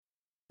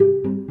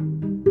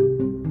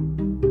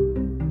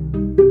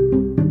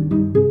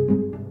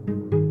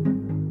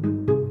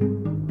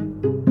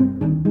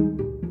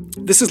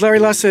This is Larry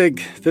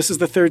Lessig. This is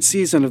the third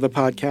season of the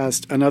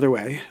podcast, Another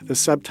Way. The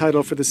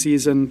subtitle for the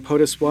season,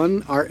 POTUS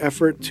 1, our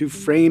effort to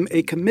frame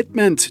a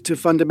commitment to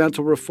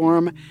fundamental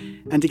reform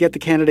and to get the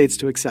candidates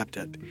to accept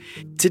it.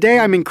 Today,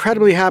 I'm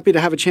incredibly happy to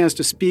have a chance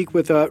to speak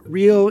with a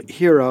real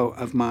hero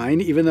of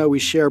mine, even though we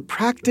share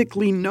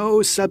practically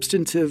no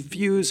substantive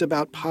views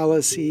about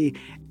policy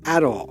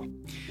at all.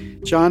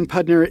 John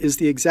Pudner is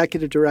the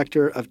executive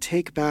director of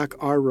Take Back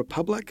Our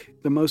Republic,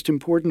 the most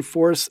important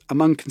force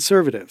among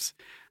conservatives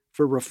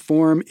for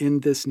reform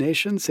in this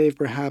nation, save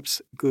perhaps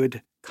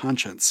good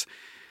conscience.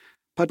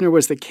 Pudner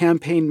was the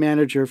campaign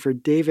manager for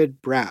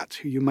David Brat,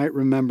 who you might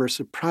remember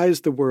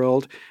surprised the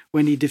world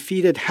when he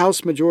defeated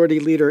House Majority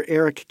Leader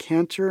Eric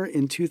Cantor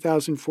in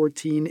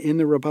 2014 in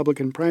the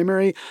Republican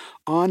primary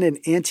on an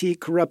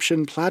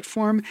anti-corruption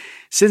platform.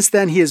 Since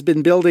then, he has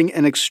been building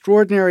an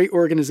extraordinary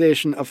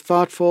organization of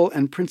thoughtful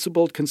and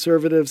principled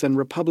conservatives and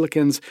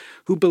Republicans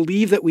who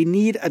believe that we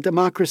need a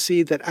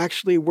democracy that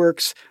actually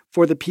works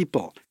for the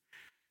people.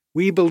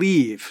 We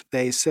believe,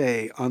 they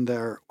say on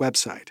their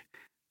website,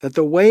 that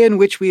the way in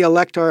which we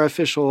elect our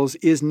officials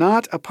is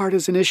not a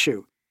partisan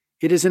issue.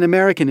 It is an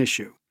American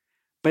issue.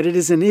 But it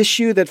is an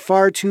issue that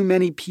far too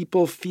many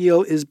people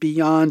feel is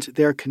beyond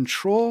their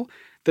control,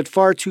 that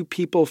far too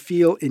people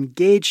feel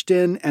engaged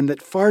in, and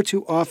that far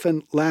too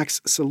often lacks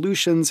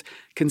solutions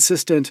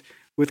consistent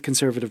with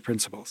conservative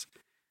principles.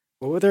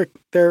 Well, whether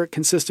they're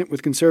consistent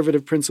with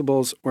conservative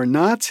principles or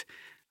not,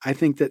 I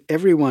think that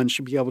everyone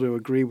should be able to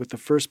agree with the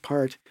first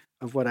part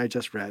of what I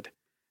just read.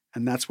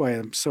 And that's why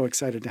I'm so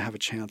excited to have a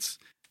chance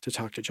to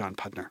talk to John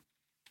Pudner.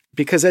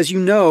 Because as you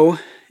know,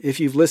 if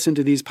you've listened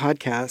to these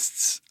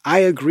podcasts, I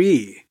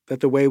agree that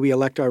the way we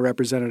elect our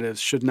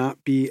representatives should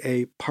not be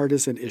a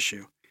partisan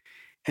issue.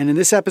 And in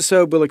this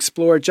episode, we'll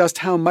explore just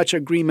how much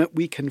agreement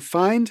we can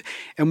find.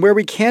 And where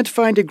we can't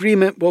find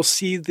agreement, we'll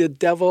see the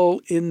devil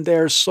in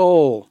their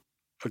soul.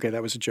 Okay,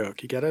 that was a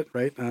joke. You get it,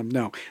 right?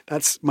 No,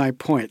 that's my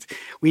point.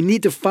 We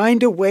need to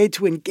find a way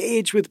to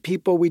engage with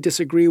people we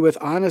disagree with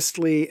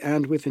honestly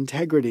and with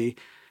integrity,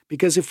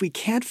 because if we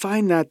can't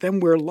find that, then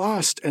we're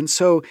lost. And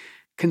so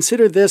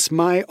consider this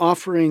my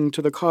offering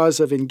to the cause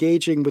of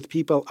engaging with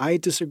people I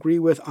disagree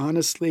with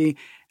honestly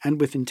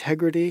and with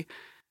integrity,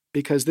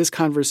 because this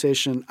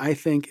conversation, I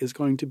think, is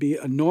going to be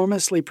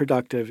enormously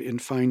productive in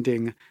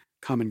finding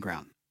common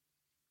ground.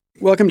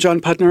 Welcome,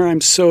 John Pudner.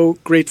 I'm so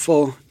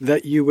grateful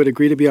that you would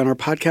agree to be on our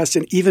podcast,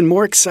 and even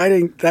more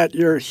exciting that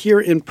you're here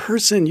in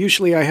person.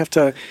 Usually I have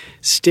to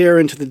stare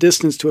into the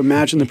distance to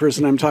imagine the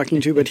person I'm talking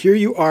to, but here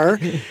you are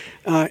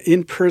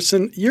in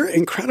person. You're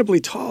incredibly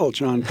tall,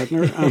 John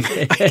Pudner.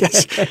 I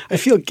guess I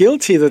feel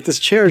guilty that this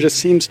chair just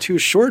seems too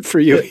short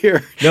for you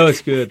here. No,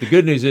 it's good. The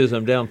good news is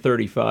I'm down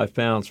 35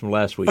 pounds from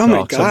last week's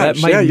talk. Gosh. So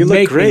that might you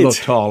make look great. me look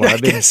taller.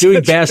 I've been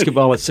doing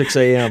basketball at 6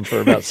 a.m.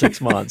 for about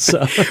 6 months.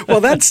 So.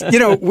 Well, that's,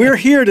 we're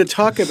here to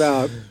talk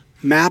about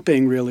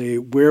mapping, really,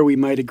 where we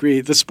might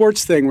agree. The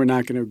sports thing, we're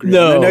not going to agree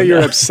on. I know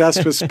you're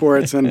obsessed with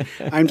sports, and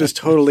I'm just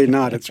totally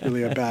not. It's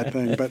really a bad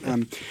thing.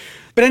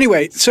 But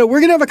anyway, so we're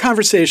going to have a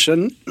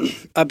conversation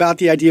about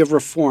the idea of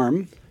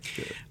reform.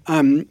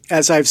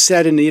 As I've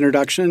said in the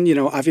introduction,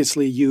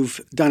 obviously you've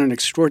done an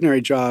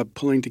extraordinary job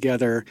pulling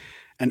together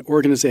an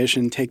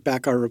organization, Take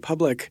Back Our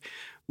Republic,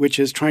 which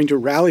is trying to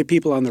rally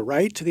people on the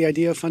right to the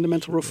idea of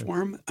fundamental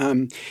reform.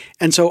 And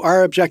so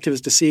our objective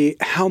is to see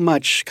how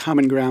much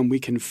common ground we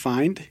can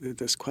find,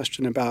 this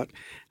question about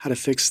how to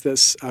fix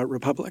this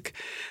republic.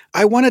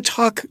 I want to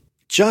talk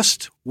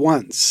just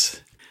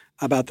once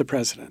about the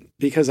president,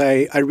 because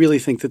I really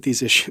think that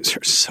these issues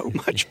are so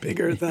much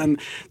bigger than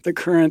the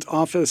current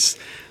office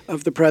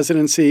of the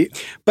presidency.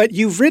 But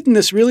you've written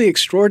this really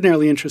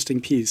extraordinarily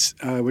interesting piece,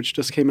 which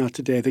just came out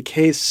today, The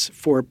Case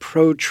for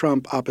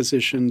Pro-Trump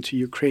Opposition to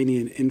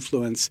Ukrainian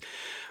Influence,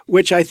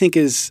 which I think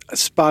is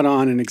spot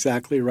on and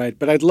exactly right.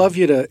 But I'd love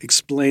you to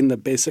explain the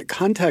basic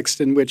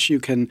context in which you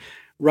can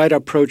write a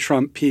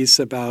pro-Trump piece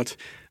about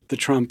the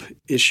Trump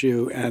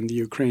issue and the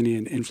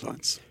Ukrainian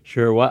influence.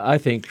 Sure. Well, I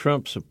think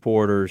Trump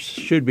supporters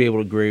should be able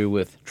to agree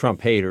with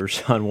Trump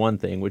haters on one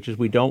thing, which is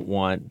we don't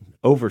want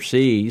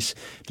overseas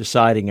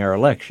deciding our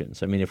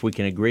elections. I mean, if we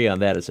can agree on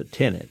that as a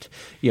tenet,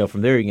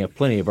 from there you can have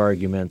plenty of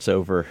arguments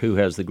over who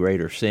has the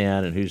greater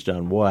sin and who's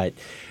done what.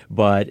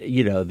 But,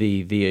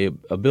 the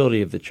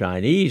ability of the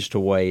Chinese to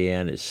weigh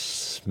in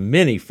is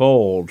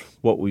many-fold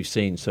what we've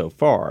seen so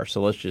far.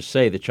 So let's just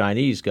say the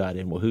Chinese got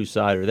in. Well, whose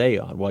side are they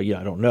on? Well,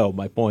 I don't know.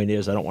 My point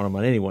is I don't want them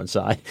on anyone's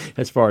side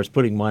as far as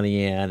putting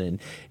money in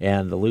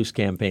and the loose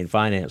campaign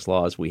finance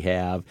laws we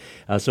have.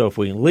 So if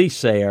we can at least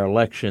say our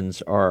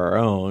elections are our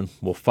own,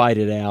 we'll fight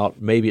it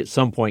out, maybe at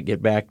some point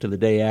get back to the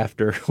day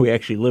after we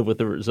actually live with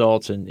the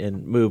results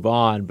and move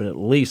on, but at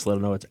least let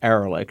them know it's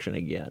our election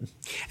again.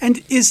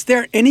 And is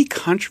there any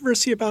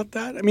controversy about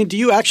that? I mean, do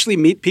you actually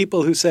meet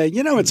people who say,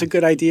 it's a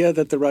good idea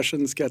that the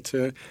Russians get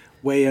to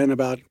weigh in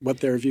about what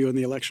their view on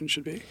the election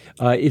should be?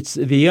 It's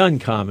the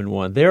uncommon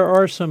one. There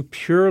are some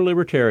pure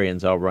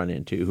libertarians I'll run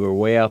into who are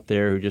way out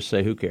there who just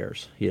say, who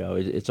cares?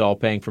 It's all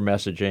paying for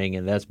messaging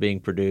and that's being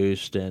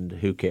produced and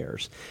who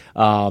cares?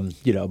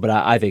 But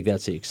I think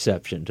that's the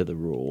exception to the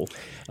rule.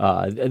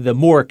 The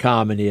more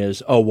common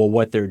is,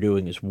 what they're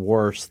doing is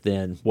worse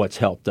than what's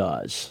helped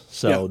us.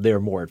 So they're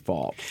more at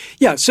fault.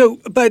 Yeah.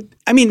 But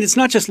it's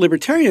not just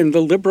libertarian.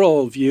 The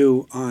liberal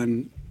view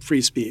on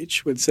free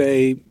speech would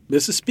say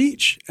this is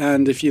speech.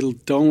 And if you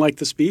don't like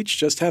the speech,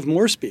 just have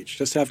more speech,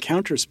 just have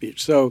counter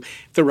speech. So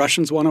if the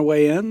Russians want to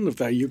weigh in, if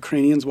the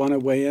Ukrainians want to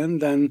weigh in,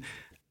 then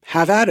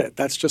have at it.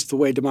 That's just the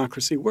way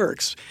democracy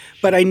works.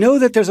 But I know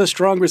that there's a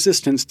strong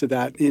resistance to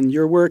that in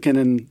your work and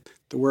in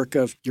the work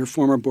of your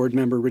former board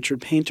member,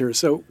 Richard Painter.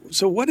 So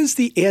what is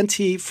the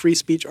anti-free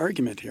speech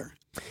argument here?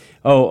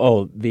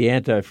 The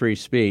anti-free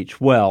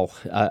speech. Well,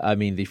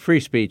 the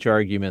free speech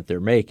argument they're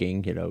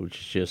making, it's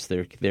just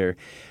they're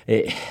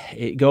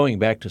going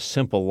back to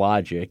simple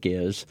logic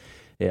is,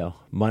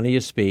 money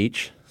is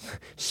speech.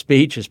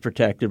 Speech is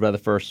protected by the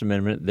First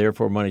Amendment,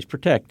 therefore money's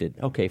protected.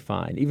 Okay,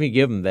 fine. Even if you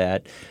give them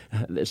that,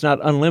 it's not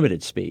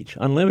unlimited speech.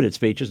 Unlimited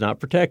speech is not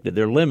protected.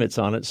 There are limits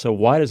on it, so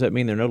why does that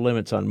mean there are no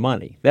limits on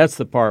money? That's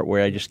the part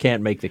where I just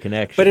can't make the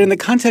connection. But in the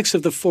context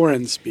of the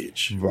foreign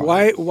speech,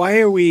 right.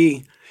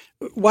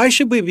 Why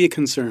should we be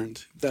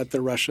concerned that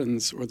the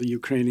Russians or the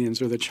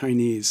Ukrainians or the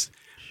Chinese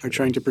are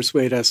trying to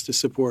persuade us to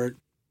support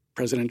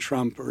President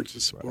Trump or to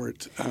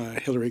support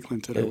Hillary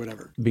Clinton or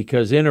whatever?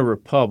 Because in a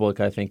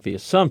republic, I think the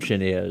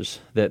assumption is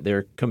that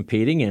they're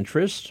competing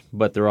interests,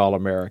 but they're all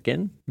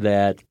American,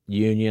 that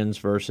unions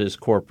versus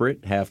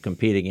corporate have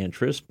competing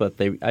interests, but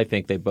I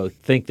think they both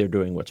think they're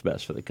doing what's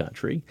best for the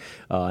country.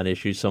 An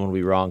issue, someone will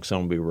be wrong,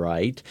 someone will be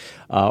right,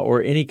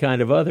 or any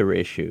kind of other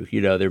issue.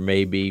 There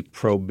may be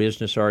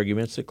pro-business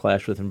arguments that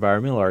clash with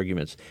environmental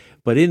arguments.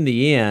 But in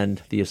the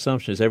end, the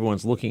assumption is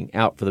everyone's looking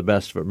out for the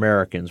best of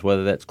Americans,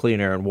 whether that's clean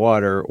air and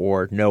water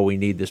or no, we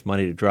need this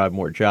money to drive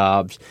more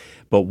jobs.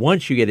 But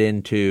once you get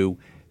into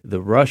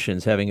the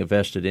Russians having a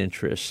vested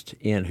interest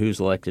in who's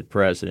elected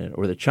president,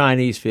 or the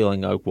Chinese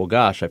feeling, I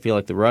feel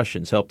like the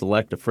Russians helped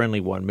elect a friendly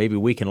one. Maybe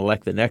we can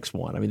elect the next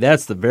one.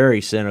 That's the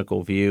very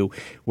cynical view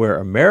where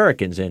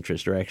Americans'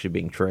 interests are actually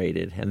being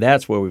traded, and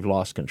that's where we've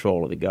lost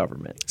control of the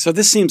government. So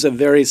this seems a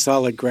very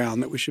solid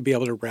ground that we should be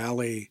able to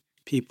rally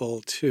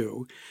people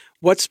to.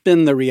 What's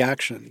been the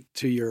reaction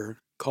to your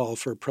call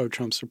for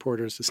pro-Trump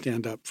supporters to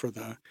stand up for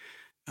the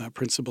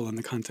principle in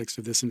the context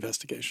of this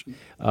investigation?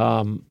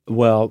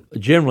 Well,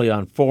 generally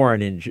on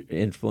foreign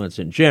influence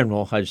in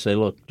general, I just say,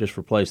 look, just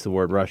replace the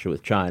word Russia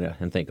with China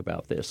and think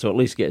about this. So at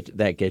least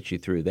that gets you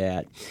through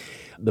that.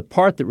 The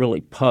part that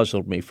really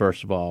puzzled me,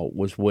 first of all,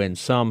 was when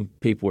some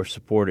people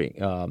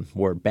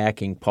were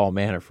backing Paul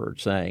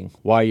Manafort, saying,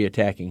 why are you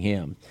attacking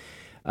him?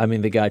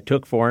 The guy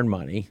took foreign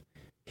money.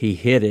 He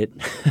hid it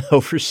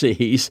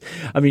overseas.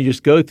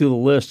 Just go through the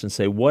list and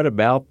say, what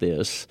about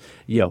this,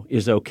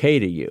 is okay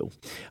to you?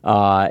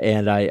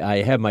 And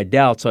I have my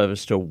doubts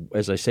as to,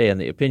 as I say in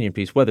the opinion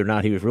piece, whether or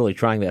not he was really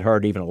trying that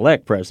hard to even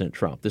elect President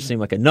Trump. This seemed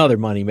like another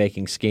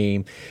money-making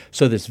scheme.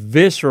 So this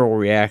visceral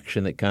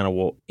reaction that kind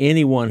of,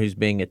 anyone who's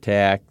being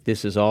attacked,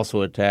 this is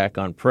also an attack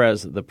on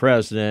the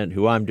president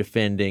who I'm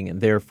defending,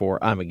 and therefore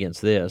I'm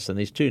against this. And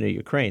these two new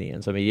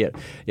Ukrainians.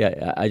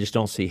 I just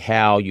don't see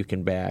how you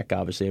can back.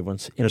 Obviously,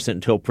 everyone's innocent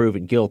until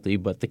proven guilty,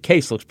 but the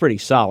case looks pretty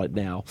solid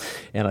now.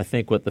 And I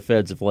think what the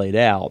feds have laid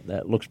out,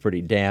 that looks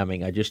pretty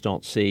damning. I just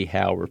don't see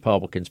how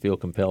Republicans feel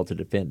compelled to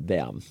defend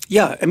them.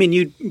 Yeah.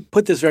 You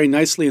put this very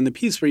nicely in the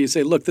piece where you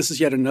say, look, this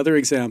is yet another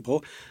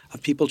example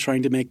of people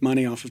trying to make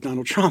money off of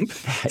Donald Trump.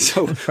 Right.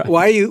 So right.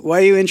 Why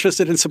are you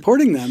interested in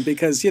supporting them?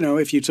 Because,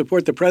 if you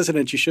support the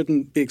president, you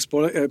shouldn't be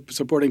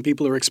supporting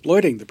people who are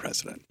exploiting the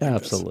president. Like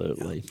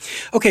absolutely.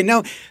 Yeah. Okay.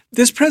 Now,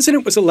 this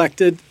president was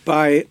elected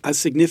by a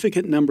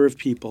significant number of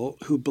people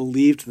who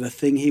believed the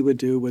thing he would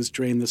do was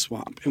drain the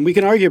swamp. And we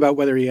can argue about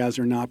whether he has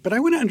or not, but I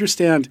want to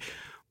understand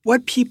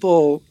what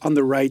people on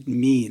the right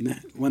mean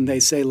when they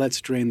say,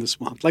 let's drain the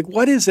swamp. Like,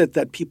 what is it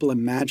that people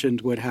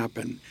imagined would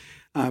happen,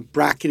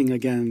 bracketing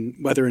again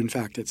whether in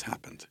fact it's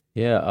happened?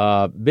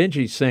 Yeah,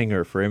 Benji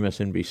Singer for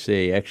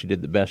MSNBC actually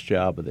did the best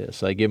job of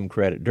this. I give him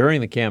credit.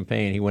 During the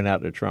campaign, he went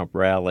out to a Trump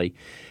rally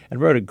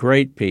and wrote a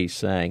great piece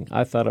saying,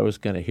 I thought I was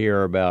going to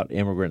hear about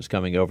immigrants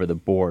coming over the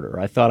border.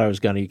 I thought I was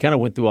going to – he kind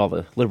of went through all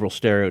the liberal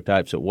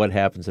stereotypes of what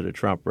happens at a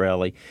Trump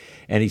rally.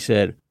 And he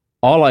said,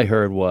 all I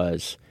heard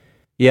was,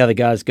 yeah, the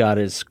guy's got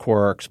his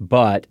quirks,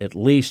 but at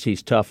least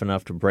he's tough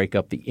enough to break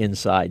up the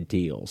inside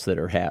deals that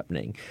are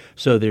happening.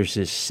 So there's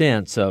this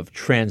sense of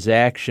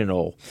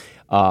transactional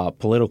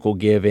political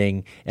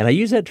giving. And I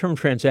use that term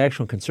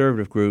transactional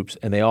conservative groups,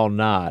 and they all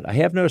nod. I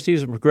have noticed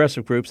these are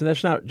progressive groups, and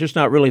that's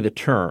not really the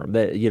term.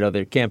 That,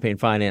 the campaign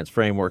finance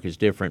framework is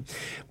different.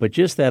 But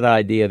just that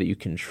idea that you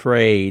can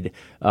trade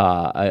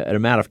an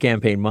amount of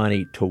campaign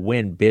money to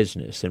win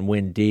business and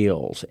win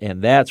deals,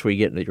 and that's where you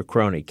get into your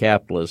crony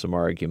capitalism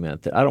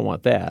argument. That I don't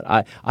want that.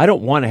 I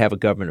don't want to have a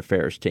government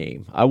affairs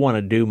team. I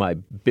want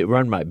to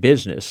run my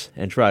business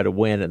and try to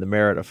win in the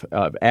merit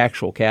of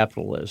actual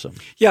capitalism.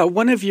 Yeah,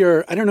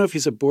 I don't know if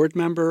he's a board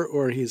member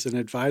or he's an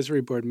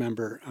advisory board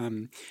member,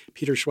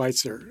 Peter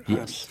Schweitzer,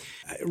 yes.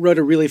 Wrote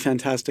a really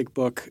fantastic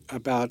book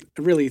about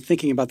really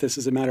thinking about this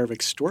as a matter of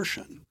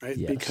extortion, right?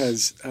 Yes.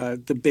 Because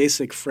the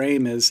basic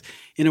frame is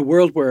in a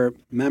world where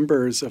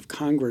members of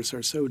Congress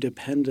are so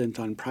dependent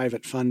on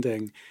private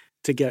funding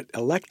to get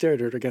elected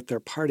or to get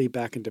their party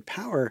back into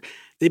power,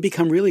 they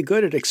become really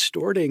good at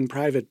extorting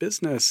private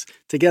business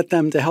to get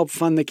them to help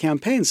fund the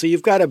campaign. So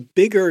you've got a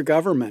bigger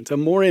government, a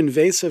more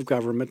invasive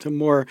government, a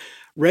more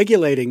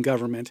regulating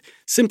government,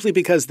 simply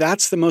because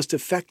that's the most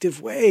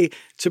effective way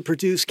to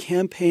produce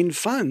campaign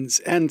funds.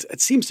 And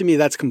it seems to me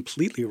that's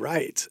completely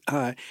right.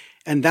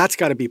 And that's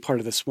got to be part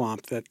of the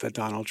swamp that the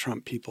Donald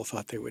Trump people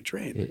thought they would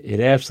drain. It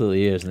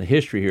absolutely is. And the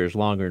history here is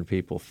longer than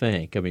people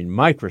think. I mean,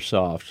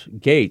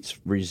 Gates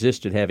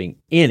resisted having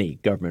any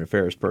government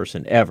affairs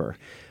person ever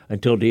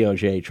until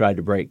DOJ tried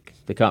to break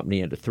the company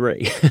into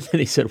three. And then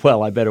he said,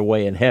 well, I better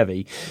weigh in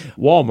heavy.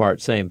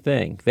 Walmart, same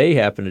thing. They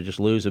happened to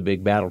just lose a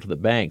big battle to the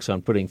banks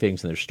on putting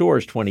things in their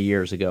stores 20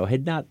 years ago,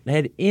 had not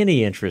had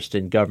any interest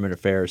in government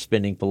affairs,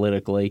 spending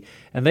politically.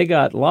 And they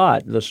got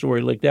Lott, the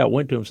story leaked out,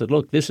 went to him and said,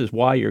 look, this is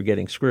why you're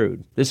getting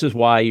screwed. This is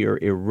why you're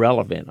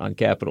irrelevant on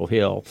Capitol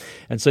Hill.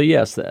 And so,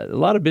 yes, a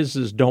lot of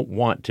businesses don't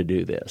want to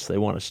do this. They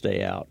want to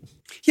stay out.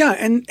 Yeah,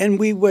 and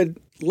we would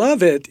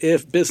love it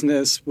if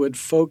business would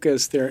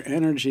focus their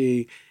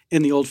energy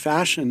in the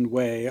old-fashioned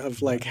way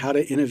of like how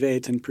to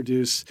innovate and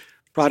produce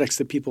products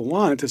that people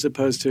want, as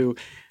opposed to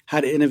how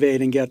to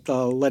innovate and get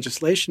the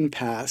legislation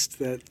passed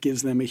that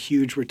gives them a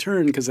huge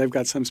return because they've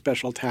got some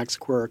special tax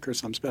quirk or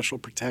some special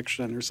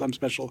protection or some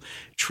special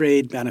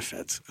trade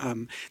benefit.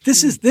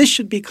 This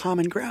should be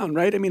common ground,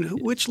 right? I mean,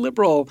 which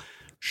liberal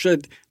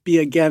should be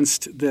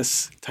against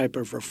this type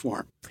of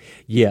reform?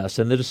 Yes,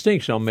 and the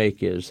distinction I'll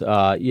make is,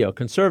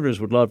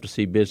 conservatives would love to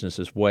see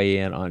businesses weigh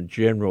in on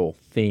general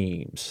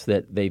themes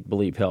that they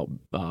believe help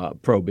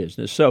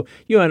pro-business. So,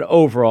 an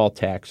overall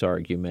tax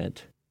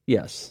argument,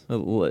 yes,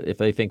 if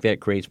they think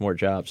that creates more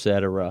jobs, et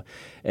cetera.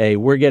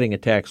 We're getting a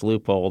tax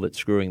loophole that's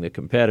screwing the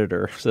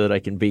competitor so that I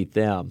can beat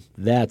them.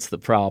 That's the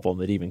problem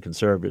that even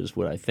conservatives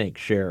would, I think,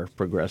 share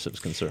progressives'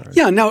 concerns.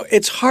 Yeah, now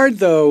it's hard,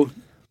 though,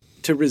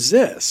 to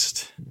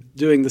resist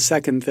doing the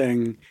second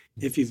thing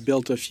if you've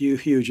built a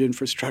huge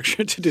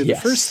infrastructure to do the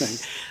first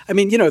thing. I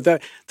mean, the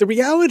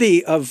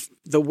reality of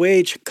the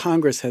way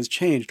Congress has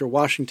changed or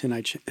Washington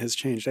has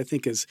changed, I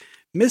think, is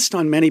missed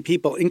on many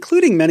people,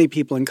 including many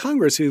people in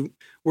Congress who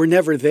were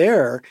never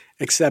there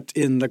except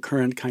in the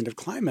current kind of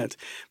climate.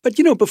 But,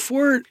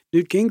 before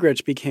Newt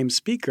Gingrich became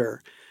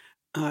Speaker,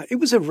 it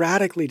was a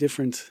radically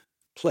different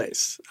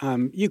place.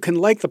 You can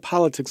like the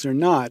politics or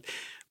not,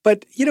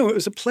 but, it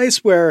was a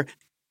place where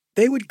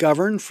they would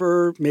govern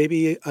for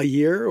maybe a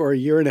year or a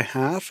year and a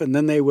half, and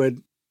then they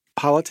would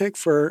politic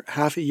for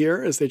half a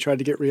year as they tried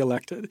to get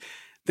reelected.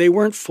 They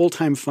weren't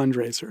full-time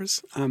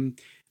fundraisers.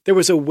 There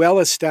was a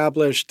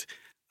well-established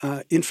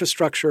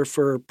infrastructure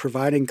for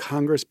providing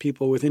Congress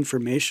people with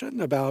information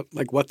about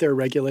like what their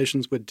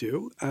regulations would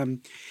do. And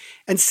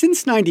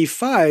since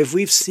 95,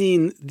 we've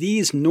seen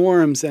these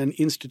norms and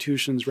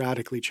institutions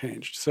radically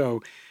changed.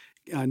 So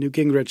Newt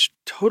Gingrich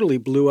totally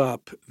blew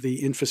up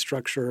the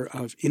infrastructure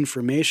of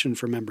information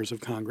for members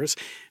of Congress,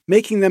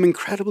 making them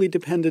incredibly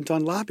dependent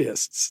on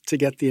lobbyists to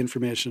get the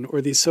information,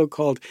 or these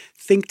so-called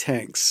think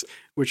tanks,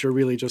 which are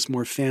really just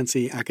more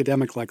fancy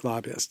academic-like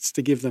lobbyists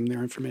to give them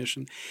their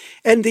information.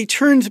 And they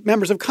turned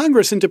members of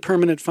Congress into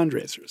permanent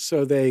fundraisers.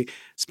 So they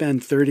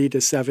spend 30 to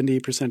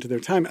 70% of their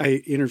time.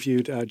 I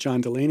interviewed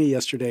John Delaney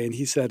yesterday, and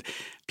he said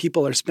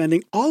people are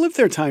spending all of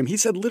their time, he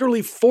said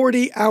literally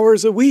 40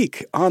 hours a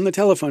week on the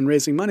telephone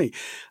raising money,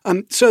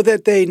 so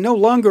that they no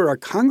longer are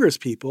Congress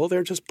people.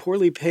 They're just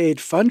poorly paid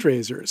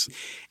fundraisers.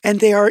 And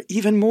they are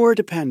even more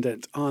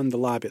dependent on the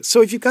lobbyists.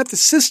 So if you've got the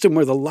system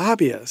where the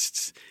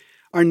lobbyists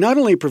are not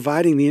only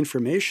providing the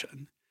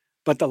information,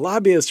 but the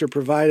lobbyists are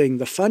providing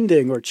the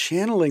funding or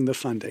channeling the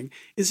funding,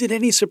 is it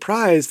any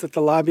surprise that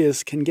the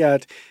lobbyists can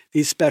get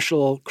these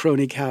special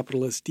crony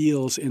capitalist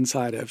deals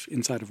inside of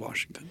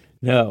Washington?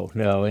 No,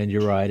 and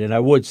you're right. And I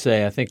would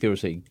say I think there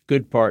was a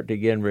good part to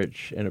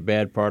Gingrich and a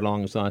bad part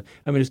along the line.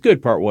 I mean, his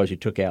good part was you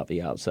took out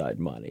the outside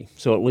money.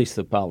 So at least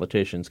the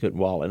politicians couldn't,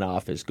 while in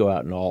office, go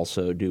out and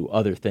also do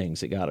other things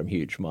that got them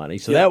huge money.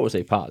 So that was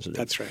a positive.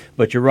 That's right.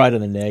 But you're right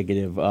on the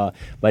negative.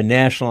 By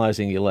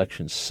nationalizing the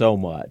election so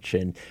much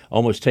and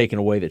almost taking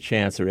away the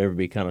chance there would ever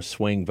be kind of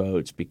swing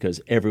votes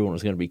because everyone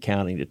was going to be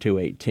counting to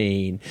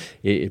 218,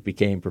 it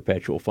became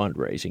perpetual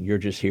fundraising. You're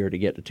just here to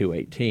get to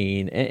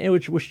 218, and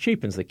which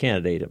cheapens the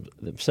candidate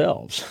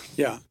themselves.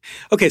 Yeah.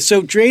 Okay,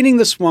 so draining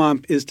the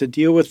swamp is to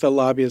deal with the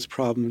lobbyist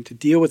problem, to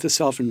deal with the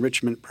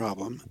self-enrichment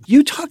problem.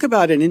 You talk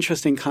about an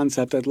interesting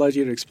concept I'd like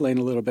you to explain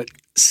a little bit,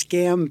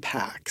 scam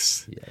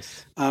PACs,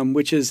 Yes.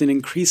 which is an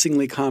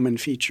increasingly common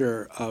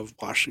feature of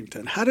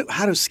Washington. How do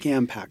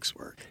scam PACs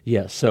work?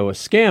 Yes. So a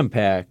scam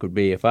PAC would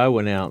be if I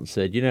went out and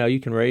said, you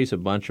can raise a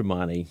bunch of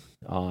money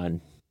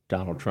on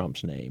Donald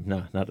Trump's name.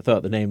 No, not to throw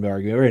out the name to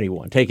argue, or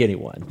anyone. Take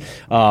anyone.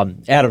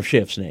 Adam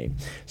Schiff's name.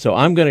 So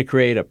I'm going to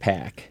create a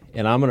PAC,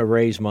 and I'm going to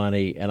raise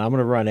money, and I'm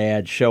going to run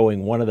ads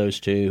showing one of those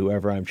two,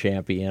 whoever I'm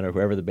champion or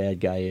whoever the bad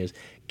guy is,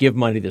 give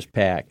money to this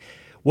PAC.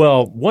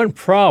 Well, one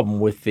problem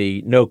with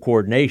the no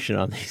coordination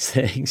on these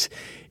things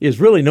is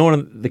really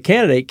the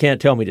candidate can't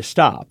tell me to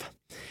stop.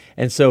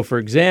 And so, for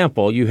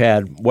example, you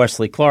had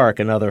Wesley Clark,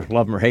 another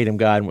love him or hate him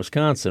guy in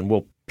Wisconsin.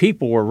 Well,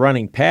 people were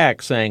running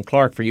PACs saying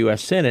Clark for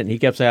U.S. Senate, and he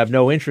kept saying, I have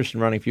no interest in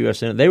running for U.S.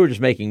 Senate. They were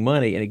just making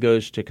money, and it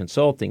goes to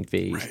consulting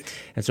fees. Right.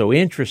 And so,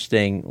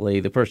 interestingly,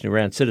 the person who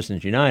ran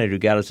Citizens United, who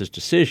got us this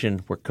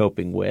decision we're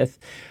coping with,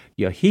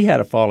 he had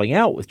a falling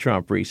out with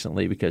Trump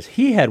recently because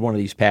he had one of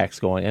these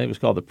PACs going. I think it was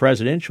called the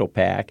Presidential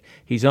PAC.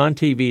 He's on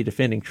TV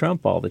defending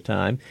Trump all the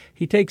time.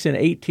 He takes in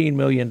 $18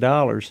 million,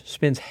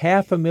 spends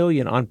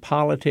 $500,000 on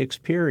politics,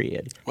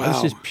 period. Wow.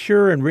 This is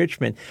pure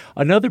enrichment.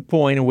 Another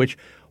point in which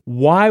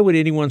why would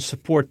anyone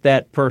support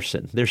that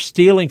person? They're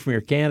stealing from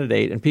your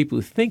candidate, and people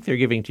who think they're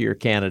giving to your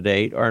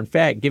candidate are, in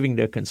fact, giving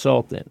to a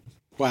consultant.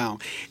 Wow.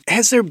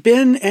 Has there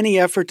been any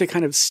effort to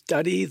kind of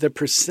study the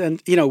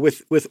percent,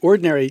 with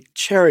ordinary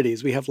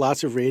charities, we have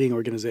lots of rating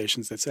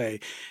organizations that say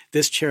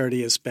this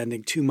charity is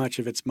spending too much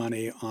of its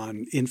money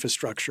on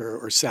infrastructure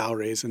or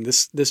salaries, and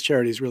this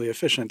charity is really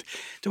efficient.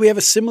 Do we have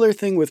a similar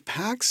thing with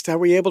PACs? Are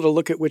we able to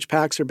look at which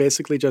PACs are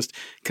basically just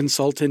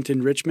consultant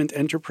enrichment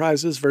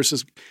enterprises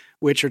versus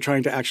which are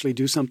trying to actually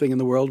do something in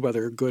the world,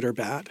 whether good or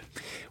bad?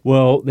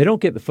 Well, they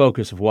don't get the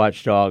focus of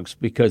watchdogs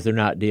because they're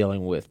not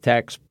dealing with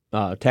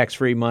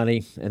tax-free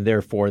money, and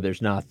therefore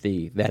there's not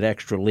that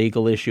extra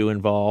legal issue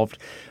involved.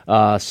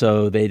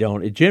 So they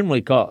don't. It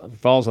generally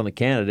falls on the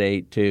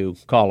candidate to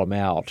call them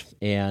out,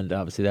 and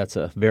obviously that's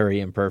a very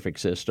imperfect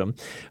system.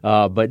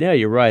 But yeah,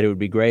 you're right. It would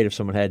be great if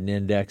someone had an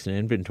index and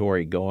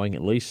inventory going,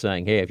 at least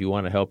saying, hey, if you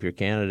want to help your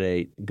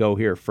candidate, go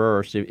here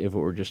first. If it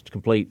were just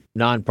complete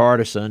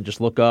nonpartisan,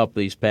 just look up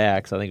these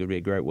PACs. I think it would be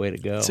a great way to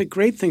go. It's a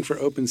great thing for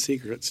Open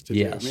Secrets to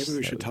Yes, do. Maybe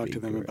we should talk to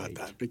them great. about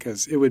that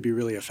because it would be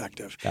really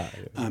effective.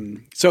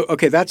 So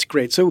Okay, that's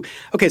great. So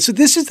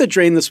this is the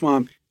Drain the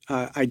Swamp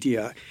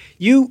idea.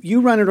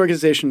 You run an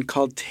organization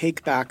called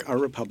Take Back Our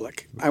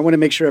Republic. I want to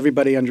make sure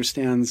everybody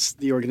understands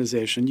the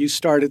organization. You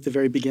start at the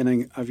very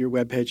beginning of your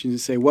webpage and you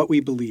say what we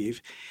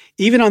believe.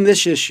 Even on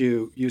this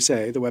issue, you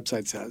say, the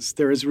website says,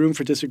 there is room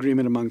for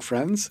disagreement among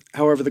friends.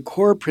 However, the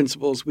core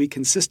principles we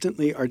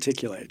consistently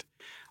articulate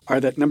are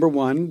that, number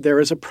one, there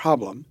is a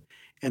problem,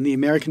 and the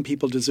American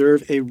people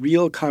deserve a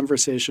real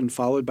conversation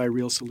followed by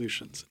real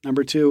solutions.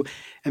 Number two,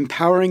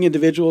 empowering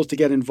individuals to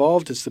get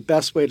involved is the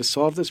best way to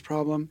solve this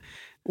problem.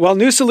 While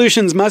new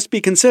solutions must be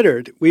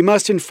considered, we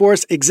must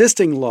enforce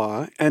existing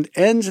law and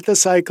end the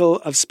cycle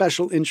of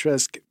special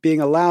interest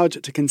being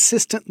allowed to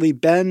consistently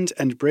bend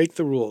and break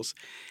the rules.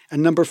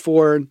 And number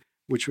four,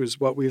 which was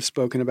what we've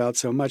spoken about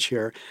so much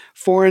here,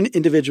 foreign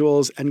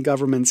individuals and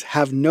governments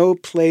have no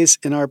place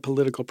in our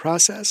political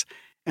process,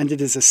 and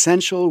it is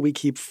essential we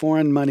keep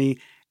foreign money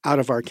out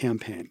of our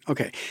campaign.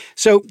 Okay,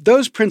 so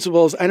those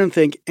principles, I don't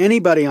think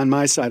anybody on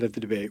my side of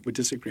the debate would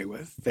disagree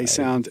with. They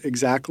sound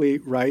exactly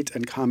right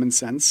and common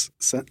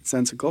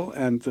sensical,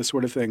 and the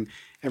sort of thing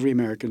every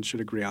American should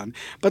agree on.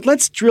 But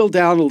let's drill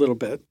down a little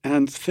bit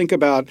and think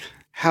about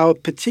how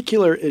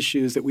particular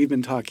issues that we've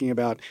been talking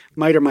about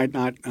might or might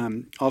not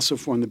also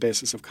form the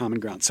basis of common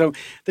ground. So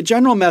the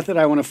general method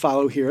I want to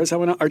follow here is I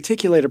want to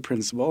articulate a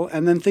principle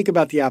and then think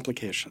about the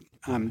application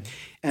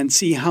and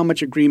see how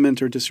much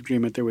agreement or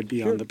disagreement there would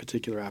be on the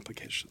particular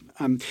application.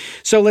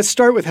 So let's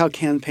start with how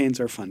campaigns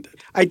are funded.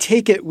 I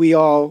take it we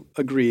all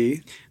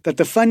agree that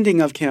the funding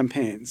of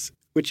campaigns,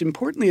 which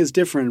importantly is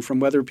different from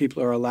whether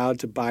people are allowed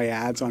to buy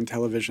ads on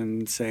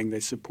television saying they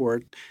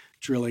support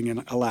drilling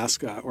in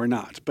Alaska or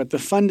not. But the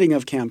funding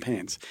of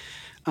campaigns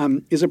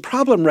is a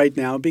problem right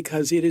now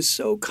because it is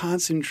so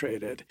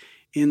concentrated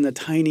in the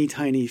tiny,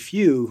 tiny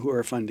few who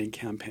are funding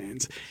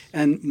campaigns.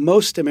 And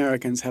most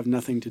Americans have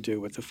nothing to do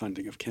with the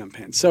funding of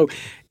campaigns. So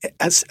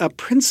as a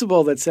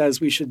principle that says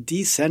we should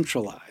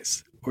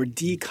decentralize or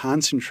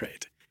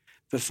deconcentrate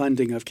the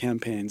funding of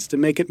campaigns to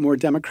make it more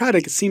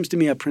democratic, it seems to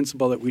me a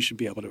principle that we should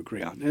be able to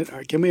agree on.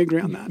 Can we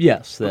agree on that?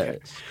 Yes,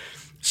 that is.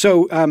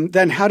 So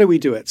then how do we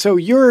do it? So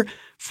you're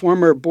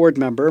former board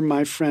member,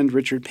 my friend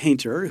Richard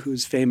Painter,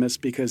 who's famous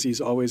because he's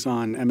always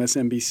on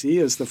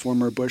MSNBC as the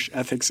former Bush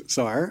ethics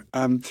czar.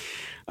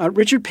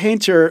 Richard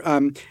Painter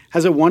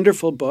has a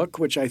wonderful book,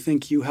 which I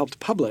think you helped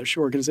publish,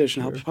 your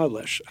organization helped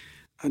publish,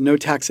 No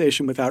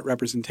Taxation Without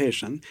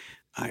Representation,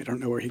 I don't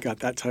know where he got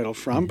that title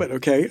from, but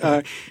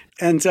okay.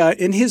 And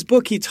in his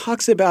book, he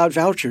talks about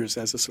vouchers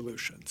as a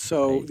solution.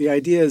 So the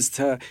idea is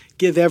to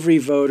give every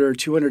voter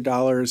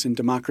 $200 in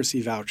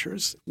democracy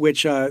vouchers,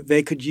 which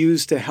they could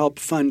use to help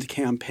fund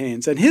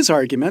campaigns. And his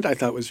argument, I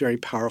thought was very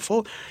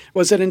powerful,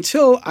 was that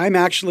until I'm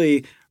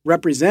actually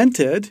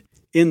represented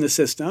in the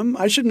system,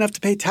 I shouldn't have to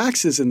pay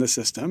taxes in the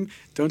system.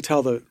 Don't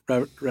tell the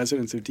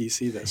residents of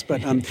D.C. this,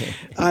 but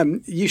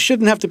you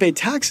shouldn't have to pay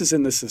taxes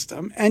in the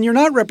system. And you're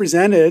not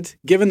represented,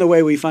 given the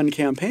way we fund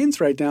campaigns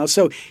right now.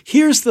 So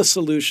here's the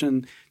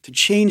solution to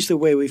change the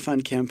way we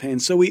fund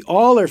campaigns. So we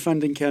all are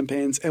funding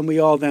campaigns, and we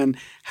all then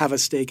have a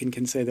stake and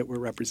can say that we're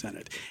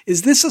represented.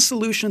 Is this a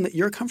solution that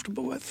you're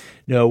comfortable with?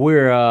 No,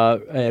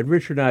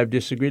 Richard and I have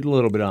disagreed a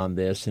little bit on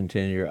this in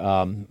tenure.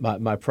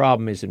 My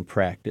problem is in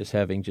practice,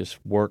 having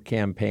just worked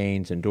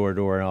campaigns and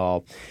door-to-door and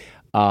all.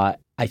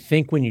 I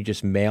think when you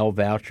just mail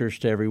vouchers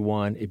to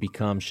everyone, it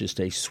becomes just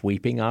a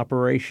sweeping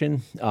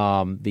operation.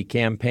 The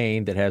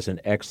campaign that has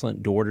an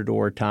excellent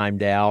door-to-door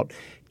timed out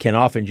can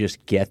often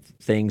just get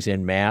things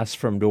in mass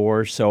from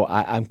doors. So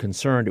I'm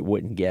concerned it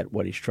wouldn't get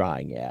what he's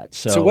trying at.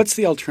 So what's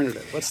the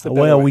alternative? What's the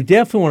better Well, way? we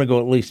definitely want to go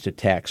at least to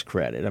tax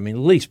credit. I mean,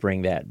 at least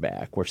bring that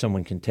back where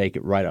someone can take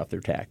it right off their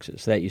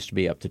taxes. That used to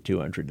be up to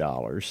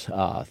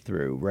 $200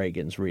 through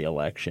Reagan's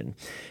reelection.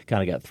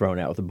 Kind of got thrown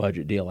out with the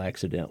budget deal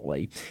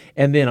accidentally.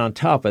 And then on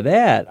top of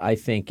that, I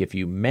think if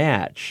you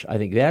match, I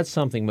think that's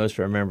something most of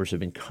our members have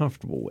been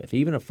comfortable with,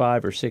 even a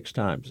 5 or 6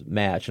 times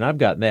match. And I've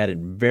gotten that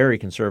in very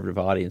conservative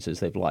audiences.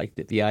 They've liked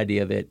it. The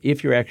idea that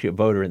if you're actually a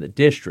voter in the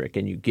district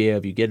and you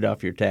get it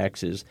off your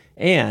taxes,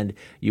 and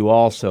you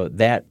also at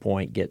that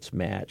point gets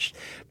matched,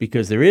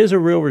 because there is a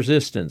real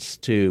resistance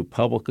to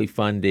publicly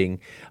funding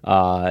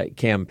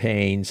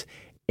campaigns.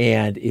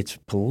 And it's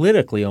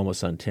politically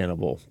almost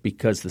untenable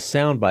because the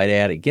soundbite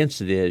ad against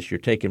it is you're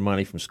taking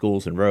money from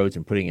schools and roads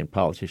and putting it in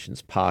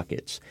politicians'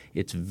 pockets.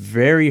 It's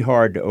very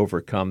hard to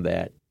overcome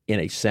that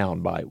in a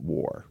soundbite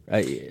war.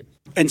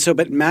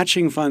 But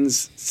matching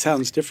funds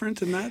sounds different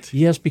than that?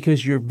 Yes,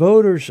 because your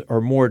voters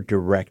are more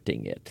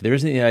directing it. There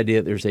isn't the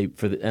idea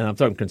that and I'm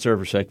talking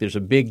conservative sect, there's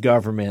a big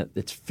government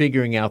that's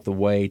figuring out the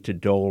way to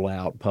dole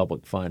out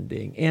public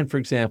funding. And, for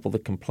example, the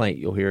complaint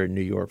you'll hear in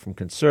New York from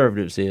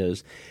conservatives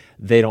is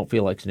they don't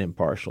feel like it's an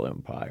impartial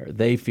umpire.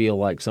 They feel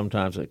like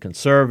sometimes a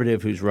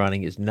conservative who's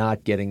running is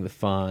not getting the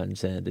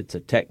funds, and it's a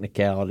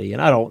technicality.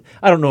 And I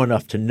don't know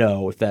enough to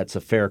know if that's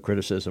a fair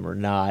criticism or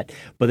not.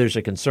 But there's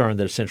a concern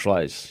that a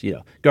centralized,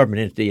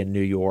 government entity in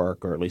New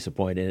York, or at least a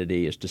point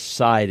entity, is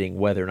deciding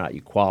whether or not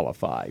you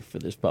qualify for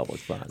this public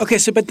fund. Okay,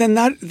 but then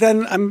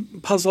I'm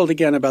puzzled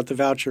again about the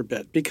voucher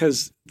bit,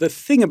 because the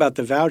thing about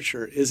the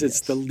voucher is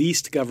it's the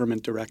least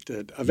government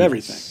directed of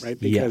everything, right?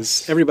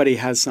 Because everybody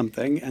has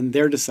something and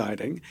they're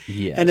deciding.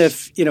 Yes. And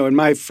if, in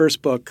my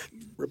first book,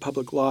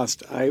 Republic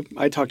Lost,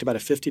 I talked about a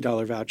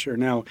 $50 voucher.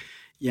 Now,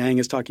 Yang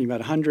is talking about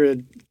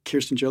 100.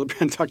 Kirsten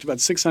Gillibrand talked about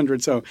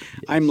 600. So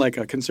I'm like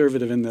a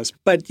conservative in this.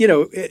 But,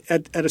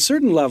 at a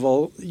certain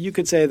level, you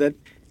could say that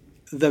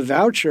the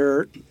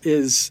voucher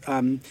is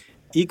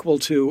equal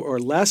to or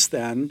less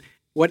than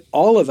what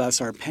all of us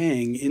are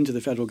paying into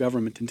the federal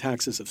government in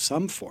taxes of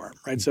some form,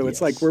 right? So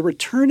it's like we're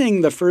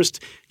returning the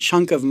first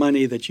chunk of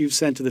money that you've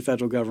sent to the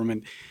federal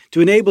government to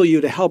enable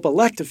you to help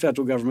elect a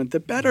federal government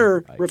that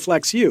better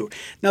reflects you.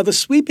 Now, the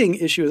sweeping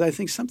issue is, I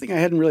think, something I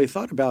hadn't really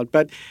thought about,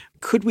 but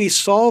could we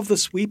solve the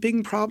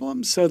sweeping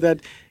problem so that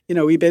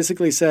we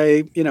basically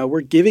say,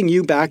 we're giving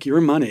you back your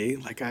money.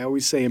 Like I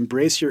always say,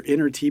 embrace your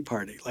inner Tea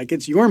Party. Like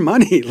it's your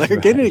money. Like we're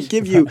going to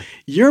give you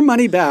your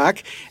money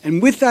back.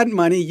 And with that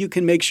money, you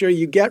can make sure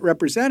you get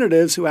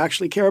representatives who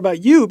actually care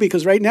about you,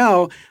 because right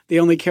now they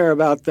only care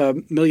about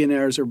the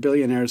millionaires or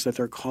billionaires that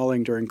they're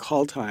calling during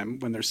call time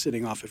when they're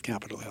sitting off of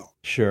Capitol Hill.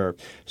 Sure.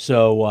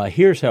 So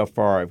here's how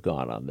far I've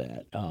gone on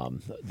that,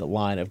 the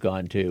line I've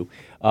gone to.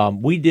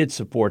 We did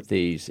support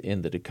these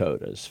in the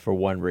Dakotas for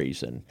one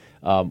reason.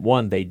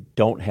 One, they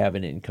don't have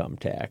an income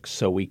tax,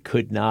 so we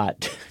could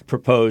not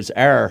propose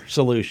our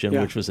solution,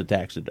 which was a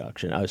tax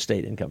deduction, a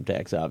state income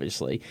tax,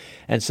 obviously.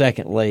 And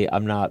secondly,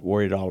 I'm not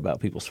worried at all about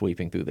people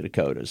sweeping through the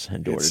Dakotas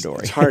and door to door.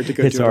 It's hard to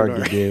go It's door to door.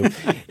 hard to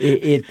do.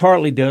 It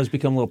partly does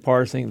become a little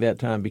partisan at that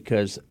time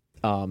because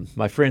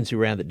my friends who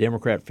ran the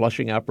Democrat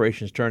flushing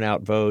operations turn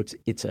out votes.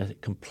 It's a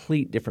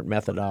complete different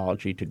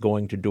methodology to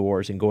going to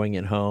doors and going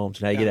in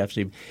homes. Now you get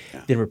actually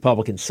in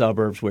Republican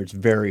suburbs where it's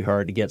very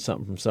hard to get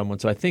something from someone.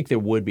 So I think there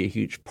would be a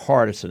huge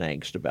partisan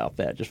angst about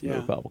that just from the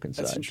Republican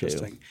side, that's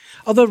interesting. too.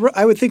 Although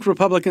I would think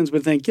Republicans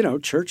would think,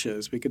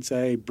 churches, we could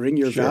say, bring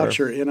your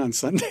voucher in on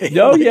Sunday.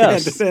 Oh,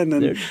 yes.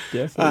 There's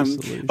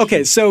definitely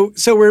okay, so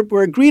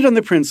we're agreed on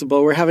the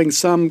principle. We're having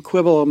some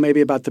quibble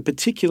maybe about the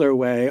particular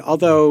way,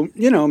 although,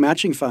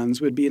 matching funds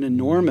would be an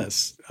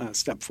enormous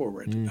step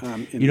forward.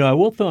 I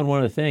will throw in one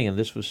other thing, and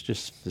this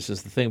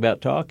is the thing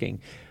about talking.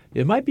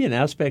 It might be an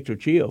aspect of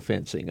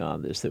geofencing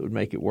on this that would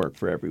make it work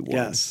for everyone.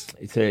 Yes.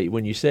 So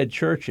when you said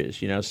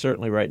churches,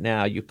 certainly right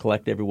now you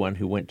collect everyone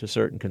who went to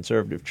certain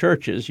conservative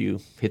churches. You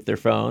hit their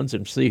phones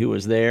and see who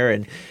was there.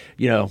 And,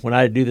 when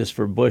I do this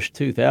for Bush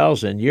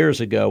 2000 years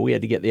ago, we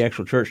had to get the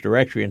actual church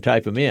directory and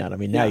type them in. I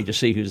mean, now you just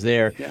see who's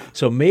there. Yeah.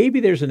 So maybe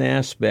there's an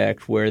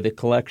aspect where the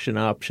collection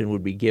option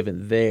would be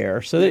given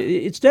there. So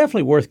it's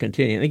definitely worth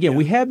continuing. Again,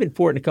 we have been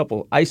for it in a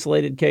couple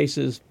isolated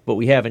cases, but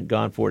we haven't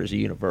gone for it as a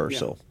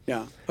universal.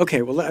 Yeah.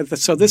 Okay. Well,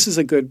 so this is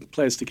a good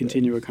place to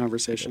continue a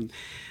conversation.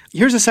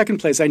 Here's a second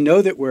place I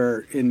know that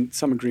we're in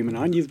some agreement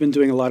on. You've been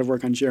doing a lot of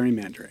work on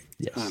gerrymandering.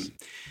 Yes.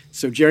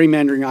 So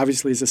gerrymandering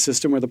obviously is a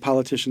system where the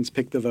politicians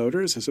pick the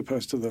voters as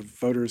opposed to the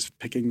voters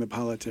picking the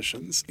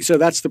politicians. So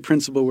that's the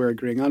principle we're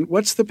agreeing on.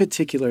 What's the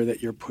particular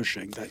that you're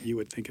pushing that you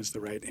would think is the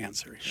right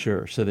answer?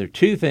 Sure. So there are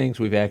two things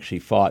we've actually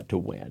fought to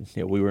win.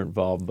 We were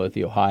involved in both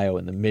the Ohio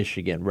and the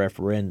Michigan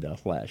referenda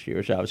last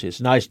year. So obviously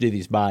it's nice to do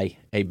these by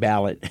a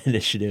ballot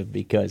initiative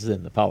because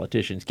then the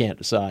politicians can't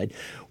decide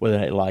whether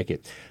they like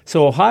it.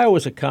 So Ohio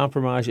was a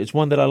compromise. It's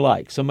one that I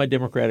like. Some of my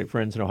Democratic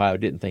friends in Ohio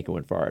didn't think it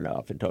went far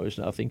enough and told us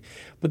nothing.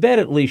 But that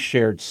at least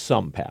shared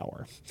some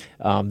power.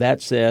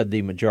 That said,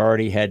 the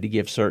majority had to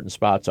give certain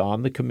spots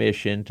on the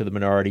commission to the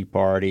minority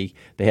party.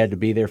 They had to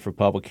be there for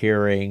public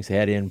hearings. They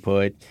had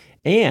input.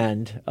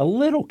 And a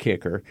little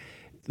kicker,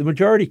 the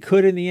majority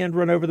could in the end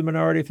run over the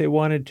minority if they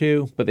wanted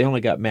to, but they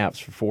only got maps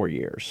for 4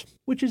 years,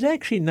 which is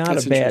actually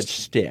not a bad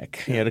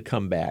stick to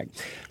come back.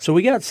 So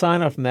we got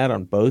sign-off from that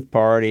on both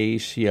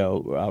parties.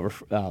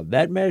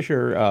 That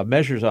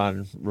measures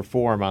on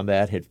reform on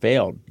that had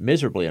failed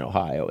miserably in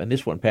Ohio, and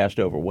this one passed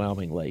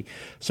overwhelmingly.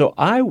 So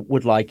I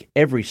would like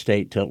every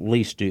state to at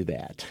least do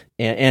that.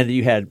 And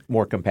you had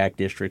more compact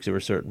districts. There were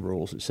certain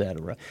rules, et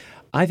cetera.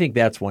 I think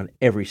that's one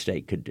every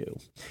state could do.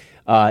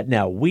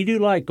 Now, we do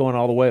like going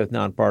all the way with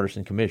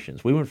nonpartisan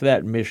commissions. We went for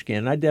that in Michigan,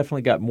 and I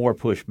definitely got more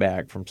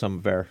pushback from some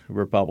of our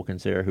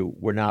Republicans there who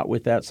were not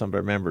with that. Some of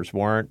our members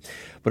weren't.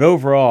 But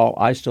overall,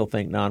 I still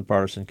think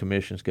nonpartisan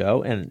commissions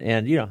go. And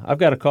I've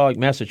got a colleague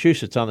in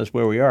Massachusetts on this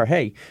where we are.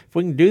 Hey, if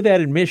we can do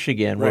that in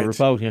Michigan, where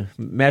Republican,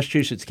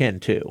 Massachusetts can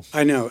too.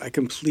 I know. I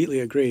completely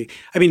agree.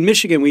 I mean,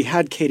 Michigan, we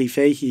had Katie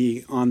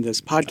Fahey on this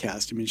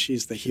podcast. I mean,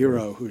 she's the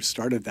hero who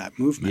started that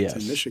movement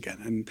in Michigan.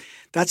 And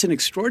that's an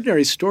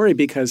extraordinary story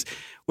because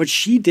what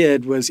she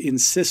did was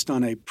insist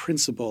on a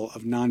principle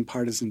of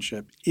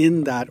nonpartisanship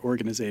in that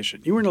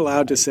organization. You weren't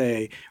allowed to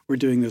say, we're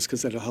doing this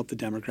because it'll help the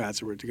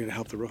Democrats or we're going to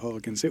help the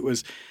Republicans. It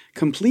was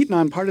complete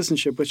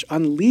nonpartisanship, which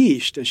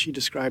unleashed, as she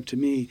described to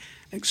me,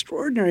 an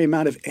extraordinary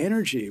amount of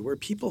energy where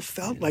people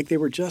felt like they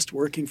were just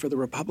working for the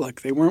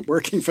Republic. They weren't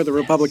working for the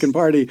Republican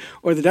Party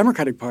or the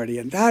Democratic Party.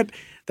 And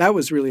that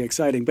was really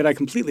exciting. But I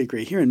completely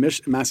agree. Here in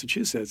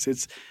Massachusetts,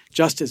 it's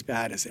just as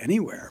bad as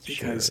anywhere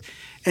because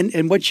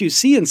and what you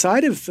see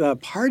inside of the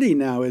party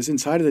now is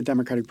inside of the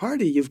Democratic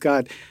Party, you've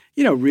got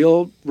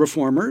real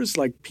reformers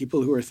like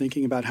people who are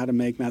thinking about how to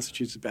make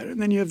Massachusetts better.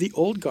 And then you have the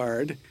old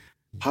guard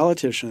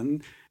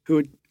politician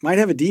who might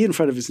have a D in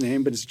front of his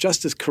name, but is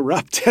just as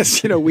corrupt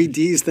as we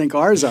Ds think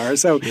ours are.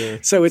 So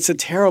it's a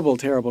terrible,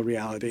 terrible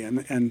reality.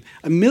 And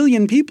 1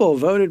 million people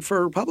voted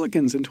for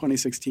Republicans in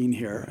 2016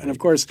 here. And of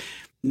course,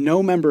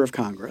 no member of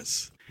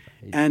Congress.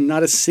 And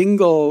not a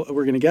single,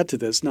 we're going to get to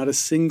this, not a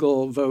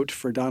single vote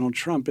for Donald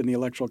Trump in the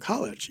Electoral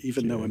College,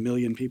 even though 1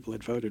 million people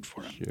had voted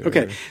for him.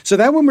 Okay, so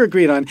that one we're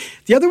agreed on.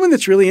 The other one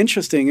that's really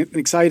interesting and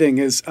exciting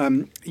is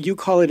you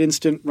call it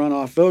instant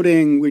runoff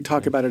voting. We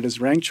talk about it as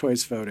ranked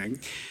choice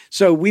voting.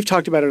 So we've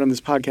talked about it on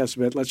this podcast a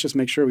bit. Let's just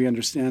make sure we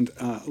understand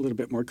a little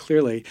bit more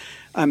clearly.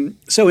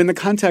 So in the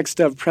context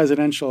of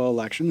presidential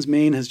elections,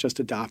 Maine has just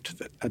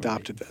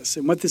adopted this.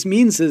 And what this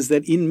means is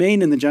that in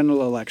Maine in the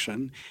general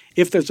election,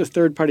 if there's a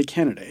third-party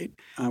candidate,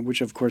 which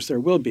of course there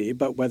will be,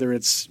 but whether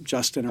it's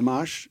Justin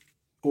Amash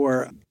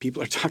or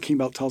people are talking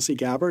about Tulsi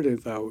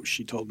Gabbard, though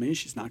she told me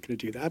she's not going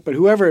to do that, but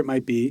whoever it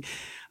might be,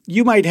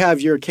 you might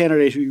have your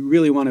candidate who you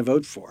really want to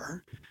vote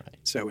for.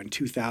 So in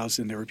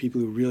 2000, there were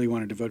people who really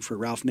wanted to vote for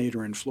Ralph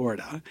Nader in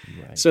Florida.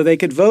 Right. So they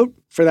could vote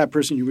for that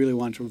person you really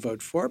want to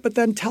vote for, but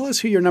then tell us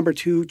who your number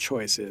 2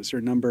 choice is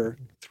or number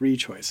 3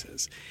 choice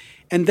is.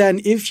 And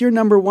then if your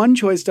number 1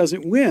 choice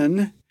doesn't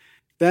win,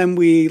 then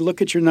we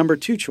look at your number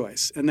 2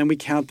 choice, and then we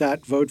count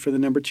that vote for the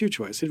number 2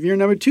 choice. If your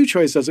number 2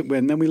 choice doesn't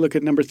win, then we look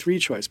at number 3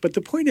 choice. But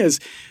the point is,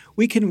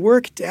 we can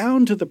work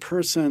down to the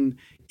person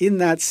in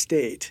that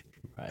state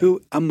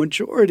who a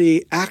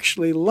majority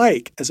actually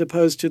like, as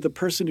opposed to the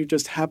person who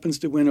just happens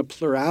to win a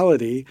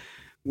plurality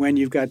when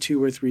you've got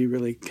 2 or 3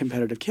 really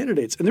competitive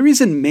candidates. And the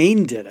reason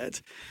Maine did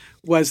it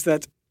was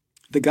that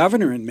the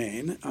governor in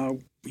Maine,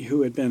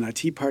 who had been a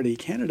Tea Party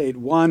candidate,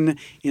 won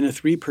in a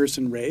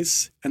 3-person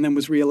race and then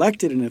was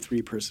reelected in a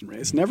 3-person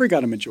race, never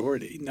got a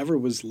majority, never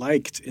was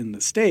liked in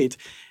the state.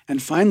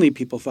 And finally,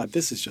 people thought,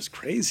 this is just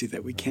crazy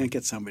that we can't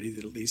get somebody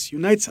that at least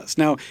unites us.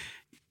 Now,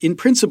 in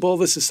principle,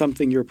 this is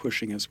something you're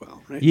pushing as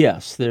well, right?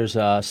 Yes, there's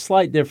a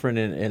slight difference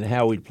in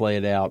how we'd play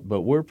it out,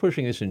 but we're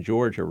pushing this in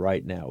Georgia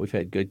right now. We've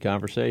had good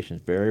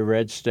conversations. Very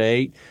red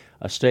state,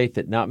 a state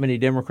that not many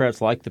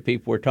Democrats like the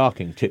people we're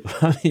talking to.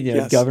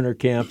 Yes. Governor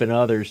Kemp and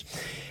others.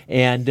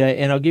 And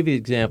I'll give you an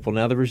example.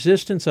 Now, the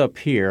resistance up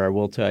here, I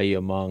will tell you,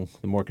 among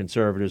the more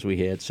conservatives we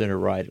had,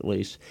 center-right at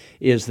least,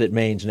 is that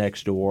Maine's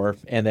next door,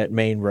 and that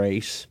Maine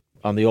race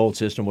on the old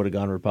system would have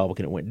gone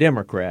Republican. It went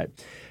Democrat.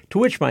 To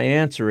which my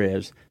answer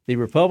is the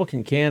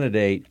Republican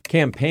candidate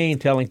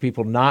campaigned telling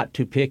people not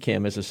to pick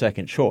him as a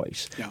second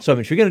choice. Yeah. So, I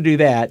mean, if you're going to do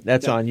that,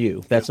 that's on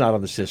you. That's not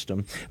on the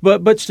system.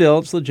 But still,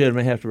 it's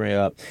legitimate. I have to bring it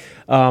up.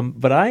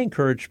 But I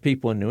encourage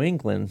people in New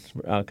England,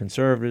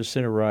 conservatives,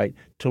 center-right,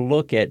 to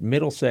look at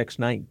Middlesex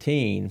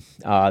 19,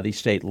 the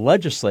state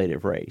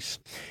legislative race.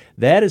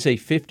 That is a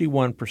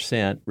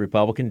 51%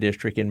 Republican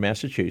district in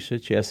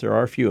Massachusetts. Yes, there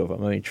are a few of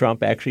them. I mean,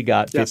 Trump actually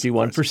got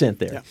 51%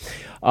 there.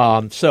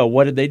 Yeah. So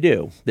what did they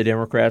do? The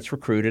Democrats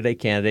recruited a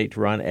candidate to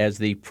run as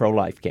the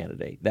pro-life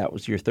candidate. That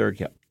was your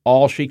third.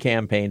 All she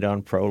campaigned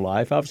on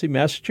pro-life. Obviously,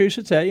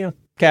 Massachusetts had,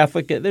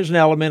 Catholic. There's an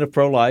element of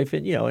pro-life,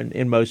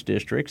 in most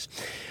districts.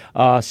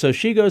 So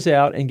she goes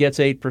out and gets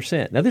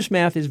 8%. Now, this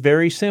math is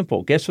very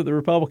simple. Guess what the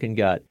Republican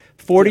got?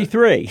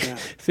 43.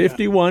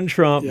 51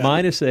 Trump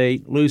minus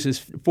 8 loses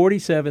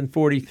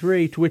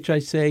 47-43, to which I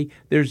say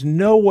there's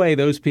no way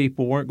those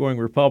people weren't going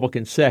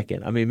Republican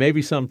second. I mean,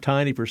 maybe some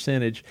tiny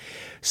percentage.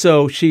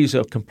 So she's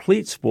a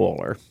complete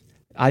spoiler.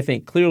 I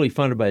think clearly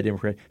funded by a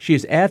Democrat. She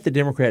is at the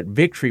Democrat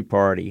victory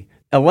party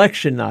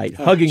election night,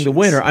 hugging the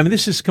winner. I mean,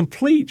 this is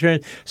complete.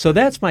 So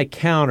that's my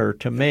counter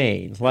to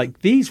Maine.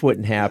 Like, these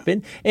wouldn't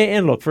happen.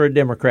 And look, for a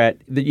Democrat,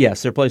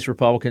 yes, their place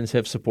Republicans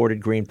have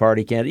supported Green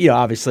Party candidates.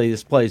 Obviously,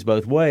 this plays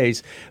both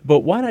ways. But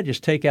why not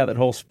just take out that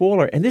whole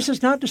spoiler? And this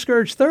does not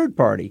discourage third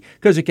party,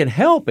 because it can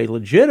help a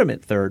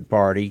legitimate third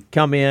party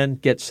come in,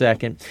 get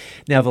second.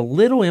 Now, the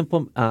little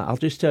I'll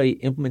just tell you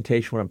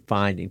implementation, what I'm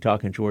finding,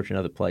 talking to Georgia and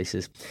other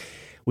places.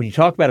 When you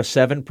talk about a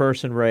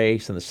 7-person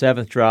race and the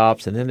 7th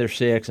drops and then there's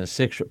 6 and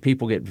 6,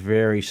 people get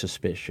very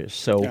suspicious.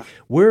 So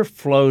we're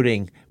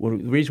floating. The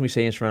reason we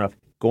say instant runoff,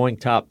 going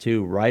top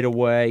 2 right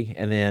away,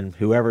 and then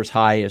whoever's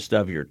highest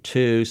of your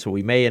 2. So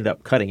we may end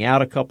up cutting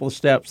out a couple of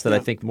steps that I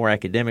think the more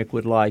academic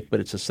would like, but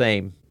it's the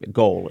same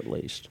goal at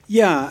least.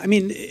 Yeah, I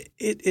mean,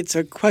 it's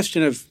a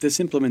question of this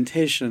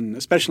implementation,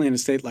 especially in a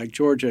state like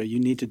Georgia. You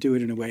need to do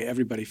it in a way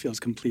everybody feels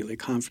completely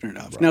confident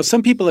of. Right. Now,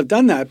 some people have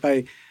done that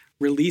by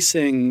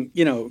releasing,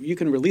 you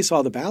can release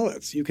all the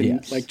ballots. You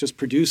can just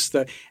produce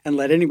and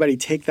let anybody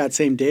take that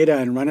same data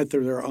and run it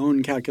through their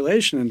own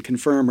calculation and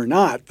confirm or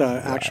not the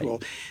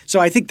actual. So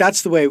I think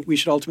that's the way we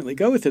should ultimately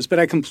go with this. But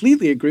I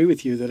completely agree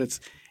with you that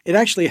it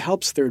actually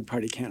helps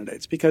third-party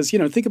candidates because,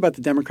 think about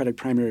the Democratic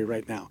primary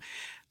right now.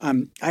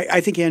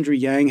 I think Andrew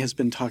Yang has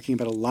been talking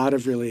about a lot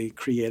of really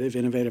creative,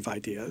 innovative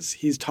ideas.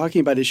 He's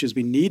talking about issues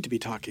we need to be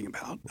talking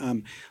about,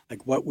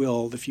 like what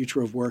will the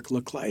future of work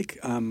look like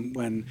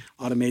when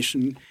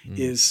automation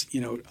is,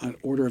 an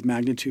order of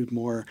magnitude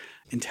more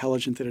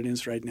intelligent than it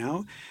is right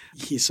now.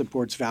 He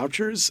supports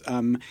vouchers.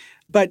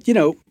 But,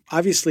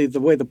 obviously the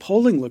way the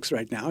polling looks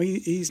right now,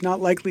 he's not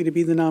likely to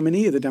be the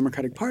nominee of the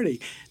Democratic Party.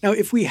 Now,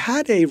 if we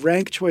had a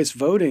ranked choice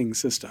voting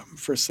system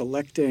for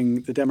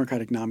selecting the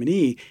Democratic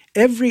nominee,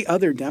 every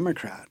other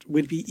Democrat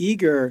would be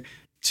eager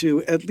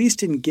to at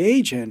least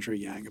engage Andrew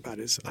Yang about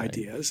his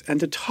ideas and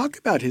to talk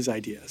about his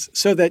ideas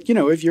so that,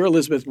 if you're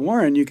Elizabeth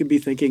Warren, you could be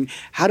thinking,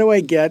 how do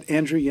I get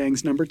Andrew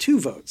Yang's number 2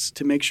 votes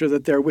to make sure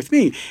that they're with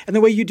me? And the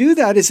way you do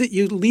that is that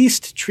you at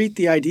least treat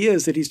the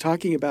ideas that he's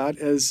talking about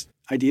as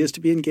ideas to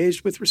be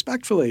engaged with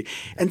respectfully.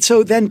 And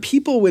so then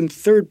people when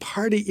third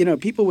party,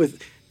 people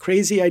with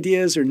crazy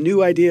ideas or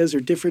new ideas or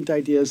different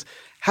ideas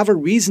have a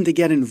reason to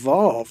get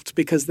involved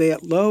because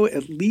at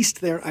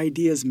least their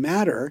ideas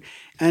matter.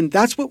 And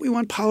that's what we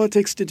want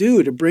politics to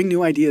do, to bring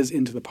new ideas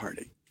into the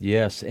party.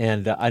 Yes,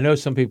 and I know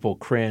some people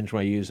cringe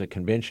when I use a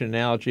convention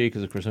analogy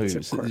because, of course, some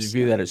people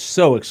view that as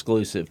so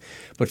exclusive.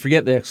 But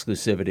forget the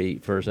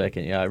exclusivity for a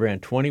second. I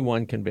ran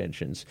 21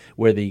 conventions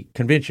where the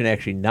convention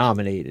actually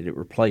nominated. It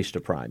replaced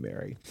a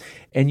primary.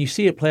 And you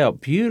see it play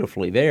out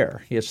beautifully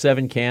there. You have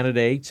 7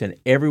 candidates, and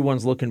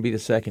everyone's looking to be the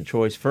second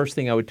choice. First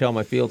thing I would tell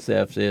my field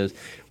staffs is,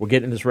 we're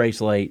getting in this race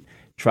late.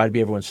 Try to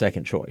be everyone's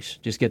second choice.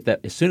 Just get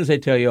that. As soon as they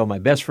tell you, my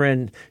best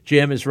friend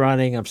Jim is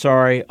running, I'm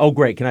sorry. Oh,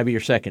 great. Can I be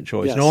your second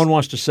choice? Yes. No one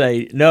wants to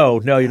say, no,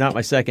 you're not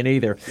my second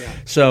either. Yeah.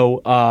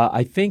 So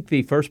I think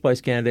the first place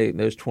candidate in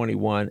those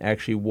 21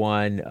 actually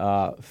won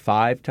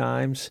 5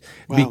 times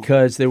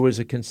because there was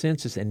a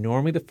consensus. And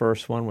normally the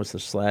first one was the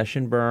slash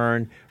and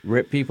burn,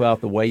 rip people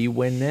out the way you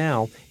win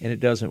now, and it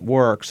doesn't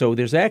work. So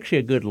there's actually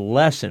a good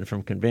lesson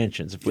from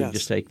conventions if we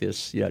just take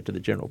this to the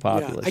general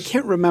populace. I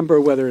can't remember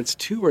whether it's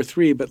 2 or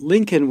 3, but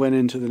Lincoln went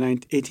into the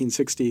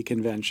 1860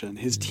 convention.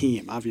 His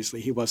team, obviously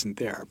he wasn't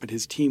there, but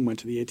his team went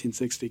to the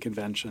 1860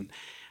 convention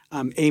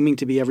aiming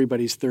to be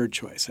everybody's third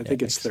choice. I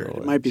think it's third.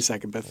 It might be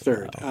second, but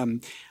third,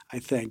 I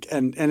think.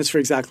 And it's for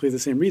exactly the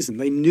same reason.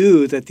 They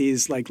knew that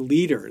these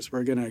leaders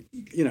were going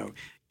to,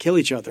 kill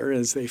each other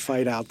as they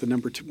fight out the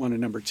number one and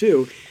number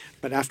two.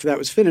 But after that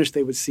was finished,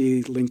 they would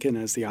see Lincoln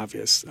as the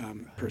obvious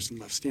person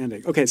left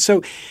standing. Okay,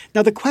 so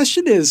now the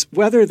question is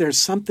whether there's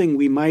something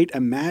we might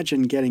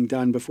imagine getting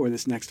done before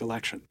this next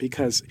election.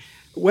 Because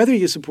whether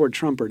you support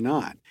Trump or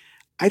not,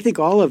 I think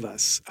all of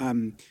us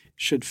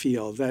should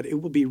feel that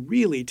it will be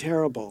really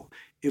terrible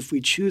if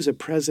we choose a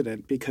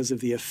president because of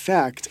the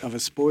effect of a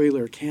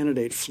spoiler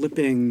candidate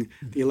flipping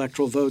the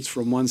electoral votes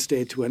from one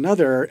state to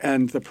another,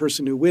 and the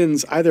person who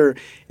wins either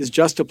is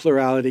just a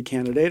plurality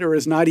candidate or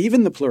is not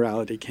even the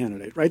plurality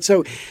candidate, right?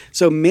 So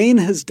Maine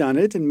has done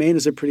it, and Maine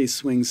is a pretty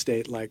swing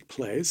state-like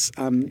place.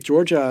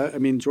 Georgia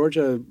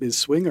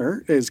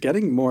is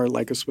getting more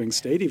like a swing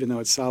state, even though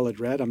it's solid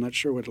red. I'm not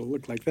sure what it'll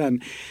look like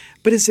then.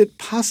 But is it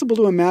possible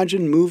to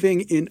imagine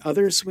moving in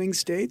other swing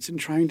states and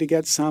trying to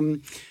get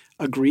some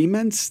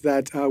agreements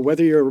that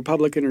whether you're a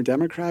Republican or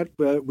Democrat,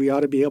 we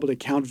ought to be able to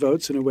count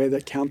votes in a way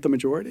that count the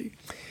majority?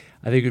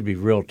 I think it would be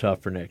real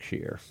tough for next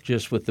year,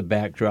 just with the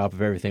backdrop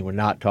of everything we're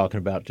not talking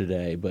about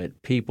today.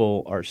 But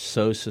people are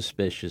so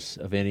suspicious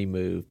of any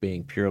move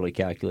being purely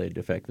calculated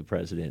to affect the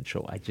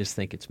presidential. I just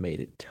think it's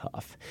made it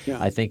tough.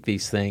 Yeah. I think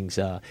these things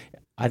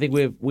I think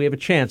we have a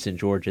chance in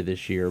Georgia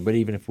this year, but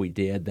even if we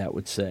did, that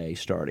would say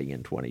starting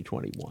in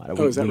 2021.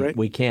 Oh, is that right?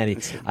 We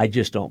can't. I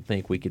just don't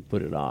think we could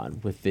put it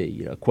on with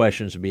the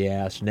questions to be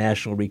asked.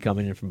 National will be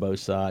coming in from both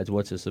sides.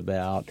 What's this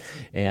about?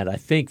 And I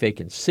think they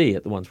can see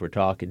it. The ones we're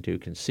talking to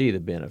can see the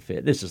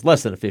benefit. This is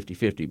less than a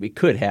 50-50. It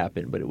could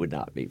happen, but it would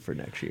not be for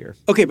next year.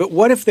 Okay, but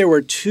what if there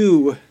were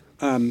two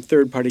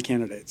third-party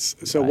candidates?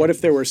 So right. What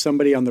if there were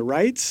somebody on the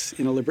right,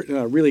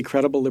 a really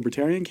credible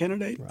libertarian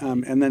candidate, right.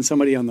 And then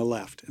somebody on the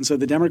left? And so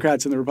the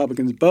Democrats and the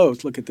Republicans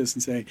both look at this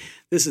and say,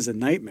 this is a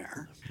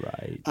nightmare.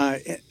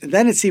 Right.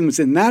 Then it seems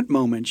in that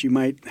moment you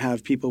might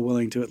have people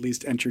willing to at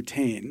least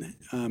entertain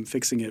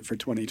fixing it for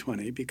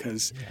 2020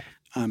 because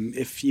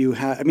if you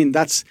have –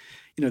 that's –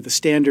 the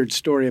standard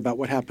story about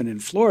what happened in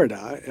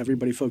Florida.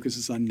 Everybody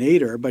focuses on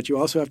Nader, but you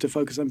also have to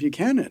focus on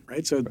Buchanan,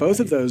 right? So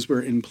both of those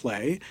were in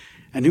play,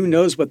 and who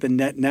knows what the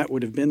net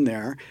would have been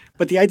there.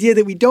 But the idea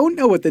that we don't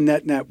know what the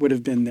net would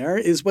have been there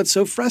is what's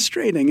so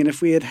frustrating. And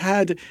if we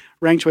had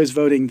ranked choice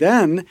voting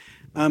then,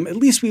 at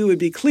least we would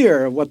be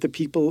clear of what the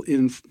people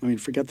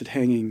forget the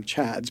hanging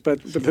chads,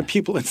 but the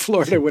people in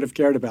Florida would have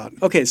cared about.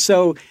 Okay,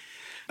 so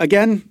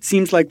again,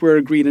 seems like we're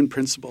agreed in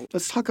principle.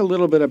 Let's talk a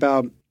little bit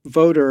about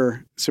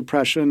voter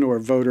suppression or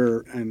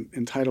voter and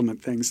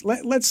entitlement things.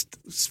 Let's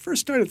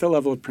first start at the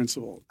level of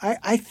principle.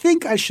 I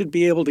think I should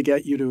be able to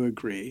get you to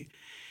agree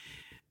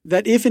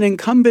that if an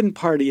incumbent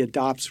party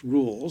adopts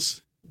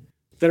rules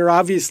that are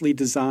obviously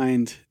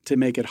designed to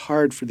make it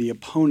hard for the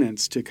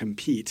opponents to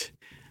compete,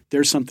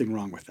 there's something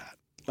wrong with that.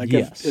 Like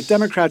yes. if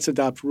Democrats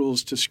adopt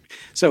rules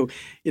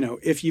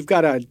if you've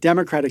got a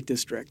Democratic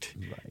district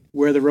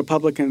where the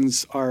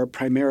Republicans are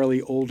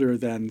primarily older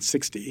than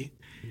 60,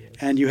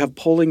 and you have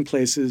polling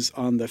places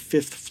on the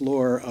fifth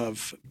floor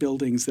of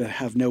buildings that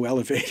have no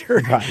elevator.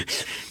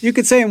 Right. You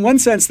could say in one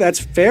sense that's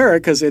fair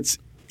because it's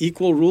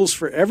equal rules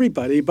for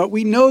everybody, but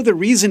we know the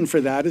reason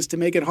for that is to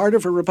make it harder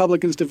for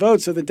Republicans to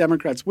vote so that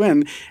Democrats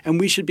win, and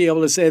we should be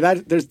able to say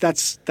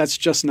that's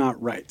just not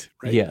right.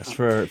 Yes,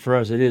 for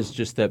us it is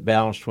just that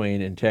balance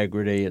between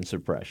integrity and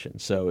suppression.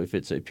 So if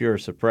it's a pure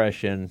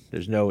suppression,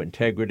 there's no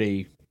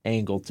integrity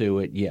angle to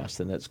it, yes,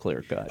 then that's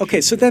clear cut.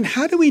 Okay, so then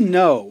how do we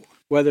know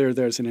whether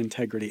there's an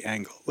integrity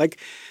angle? Like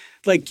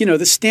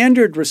the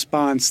standard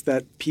response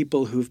that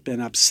people who've been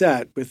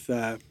upset with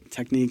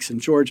techniques in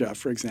Georgia,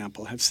 for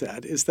example, have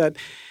said is that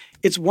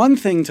it's one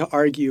thing to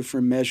argue for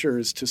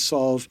measures to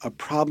solve a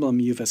problem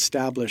you've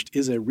established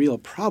is a real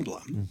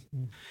problem.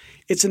 Mm-hmm.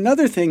 It's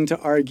another thing to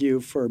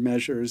argue for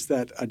measures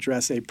that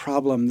address a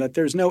problem that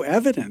there's no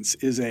evidence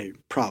is a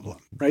problem,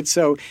 right?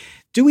 So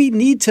do we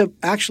need to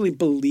actually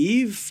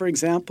believe, for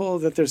example,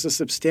 that there's a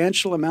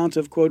substantial amount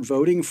of, quote,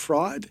 voting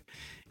fraud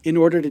in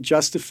order to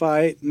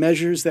justify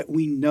measures that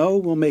we know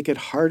will make it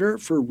harder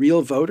for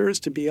real voters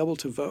to be able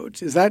to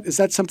vote? Is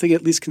that something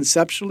at least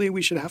conceptually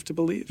we should have to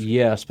believe?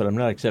 Yes, but I'm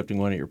not accepting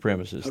one of your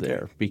premises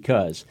there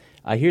because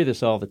I hear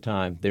this all the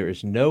time. There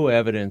is no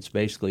evidence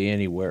basically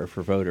anywhere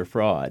for voter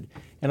fraud.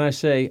 And I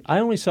say, I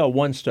only saw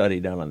one study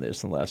done on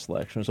this in the last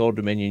election. It was Old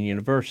Dominion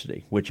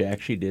University, which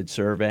actually did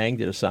surveying,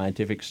 did a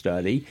scientific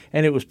study,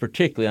 and it was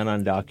particularly on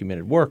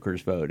undocumented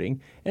workers voting,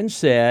 and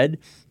said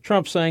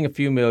Trump saying a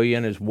few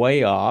million is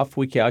way off.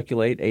 We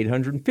calculate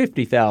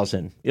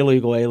 850,000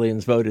 illegal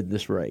aliens voted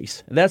this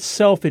race. That's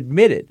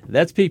self-admitted.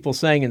 That's people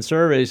saying in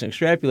surveys and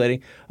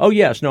extrapolating, oh,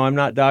 yes, no, I'm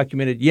not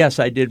documented. Yes,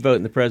 I did vote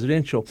in the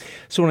presidential.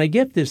 So when I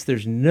get this,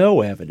 there's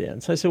no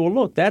evidence. I say, well,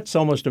 look, that's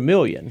almost a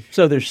million.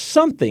 So there's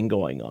something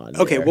going on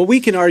there. Okay, well, we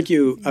can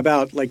argue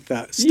about like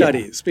the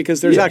studies because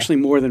there's actually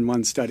more than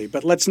one study.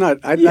 But let's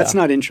not that's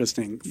not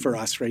interesting for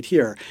us right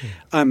here.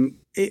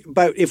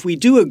 But if we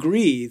do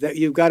agree that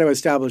you've got to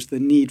establish the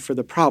need for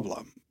the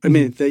problem, I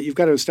mean, that you've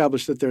got to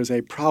establish that there's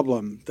a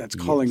problem that's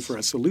calling for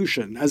a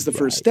solution as the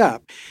first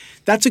step,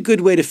 that's a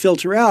good way to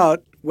filter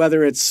out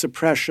whether it's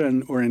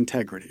suppression or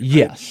integrity. Right?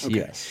 Yes, okay.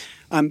 yes.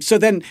 So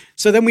then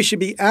we should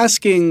be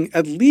asking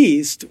at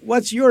least,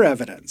 what's your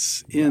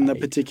evidence in the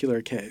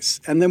particular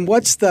case? And then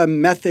what's the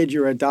method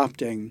you're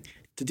adopting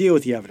to deal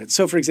with the evidence?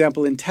 So, for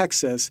example, in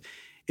Texas,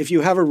 if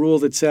you have a rule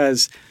that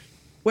says,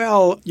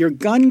 well, your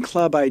gun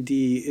club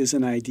ID is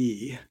an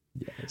ID,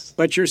 yes,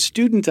 but your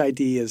student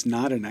ID is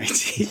not an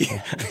ID.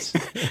 Yes.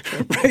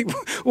 Right?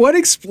 What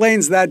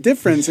explains that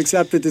difference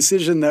except the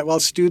decision that, well,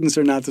 students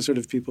are not the sort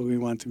of people we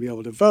want to be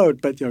able to vote,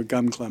 but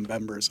gun club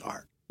members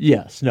are?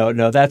 Yes.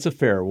 No, that's a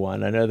fair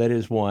one. I know that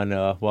is one.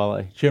 While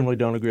I generally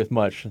don't agree with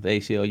much with the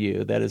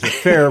ACLU, that is a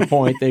fair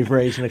point they've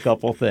raised in a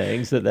couple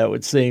things that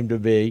would seem to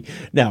be.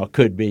 Now, it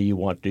could be you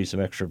want to do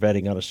some extra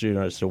vetting on a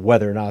student as to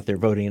whether or not they're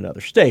voting in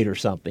another state or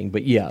something.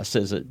 But yes,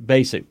 as a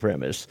basic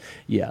premise,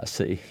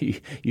 yes,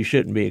 you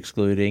shouldn't be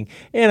excluding.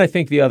 And I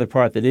think the other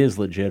part that is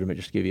legitimate,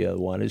 just to give you the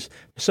other one, is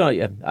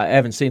I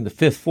haven't seen the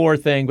fifth floor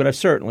thing, but I've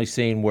certainly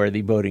seen where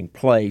the voting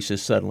place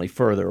is suddenly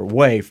further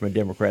away from a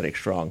Democratic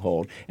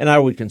stronghold. And I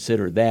would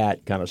consider that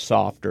kind of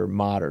softer,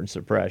 modern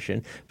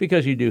suppression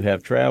because you do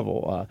have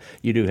travel,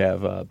 you do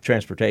have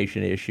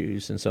transportation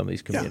issues in some of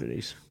these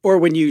communities. Yeah. Or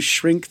when you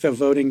shrink the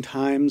voting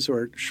times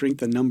or shrink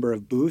the number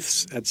of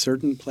booths at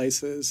certain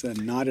places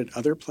and not at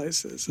other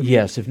places.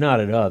 Yes, if not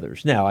at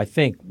others. Now, I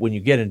think when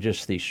you get in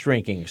just the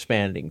shrinking,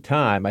 expanding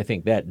time, I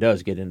think that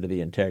does get into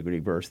the integrity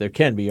verse. There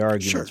can be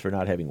arguments for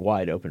not having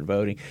wide open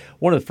voting.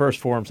 One of the first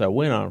forums I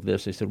went on with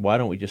this, they said, why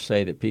don't we just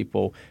say that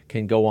people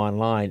can go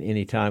online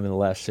anytime in the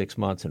last 6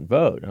 months and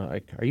vote? And I'm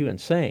like, are you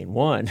insane?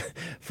 One,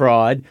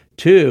 fraud.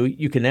 Two,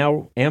 you can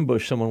now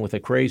ambush someone with a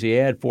crazy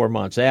ad 4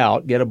 months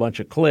out, get a bunch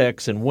of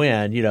clicks, and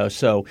win.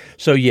 So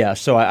yes.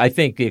 So I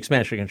think the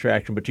expansion and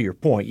contraction. But to your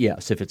point,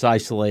 yes, if it's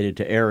isolated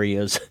to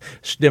areas,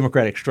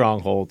 Democratic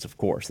strongholds, of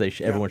course,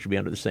 everyone should be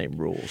under the same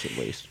rules at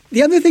least.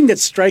 The other thing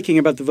that's striking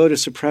about the voter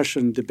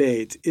suppression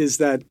debate is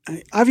that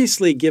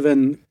obviously,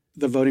 given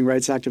the Voting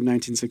Rights Act of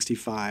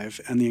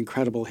 1965 and the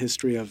incredible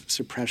history of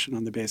suppression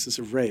on the basis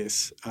of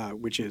race,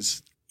 which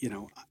is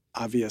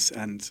obvious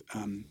and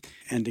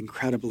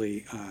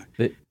incredibly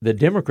the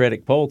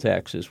Democratic poll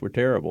taxes were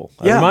terrible.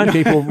 I remind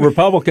people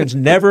Republicans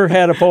never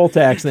had a poll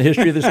tax in the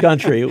history of this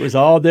country. It was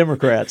all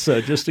Democrats. So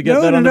just to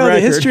get that on the record.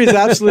 The history is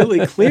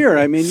absolutely clear.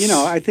 I mean,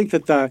 I think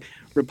that the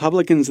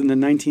Republicans in the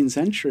 19th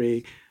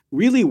century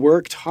really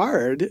worked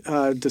hard,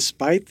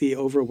 despite the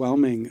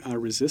overwhelming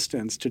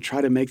resistance, to try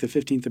to make the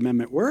 15th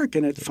Amendment work.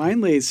 And it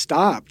finally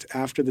stopped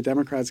after the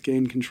Democrats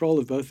gained control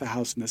of both the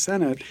House and the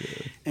Senate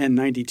in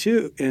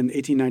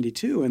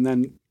 1892, and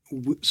then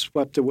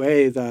swept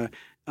away the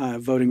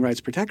voting rights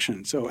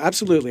protection. So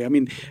absolutely. I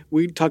mean,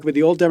 we talk about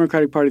the old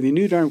Democratic Party, the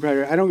new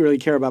Democratic Party. I don't really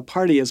care about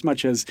party as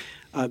much as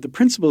the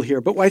principle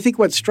here. But I think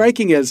what's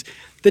striking is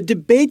the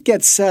debate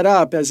gets set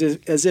up as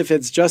if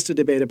it's just a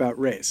debate about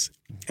race.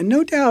 And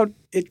no doubt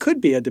it could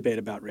be a debate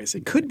about race.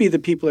 It could be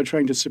that people are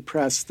trying to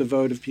suppress the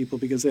vote of people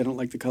because they don't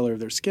like the color of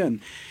their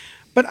skin.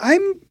 But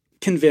I'm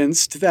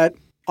convinced that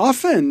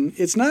often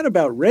it's not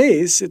about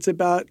race, it's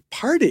about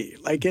party.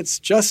 Like it's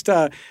just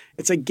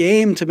it's a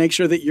game to make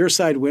sure that your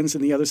side wins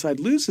and the other side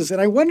loses.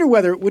 And I wonder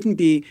whether it wouldn't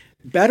be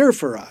better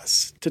for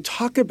us to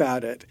talk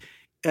about it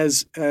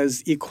as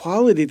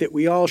equality that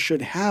we all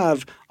should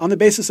have on the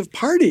basis of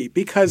party,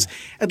 because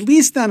at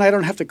least then I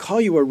don't have to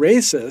call you a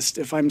racist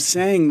if I'm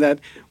saying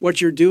that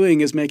what you're doing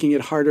is making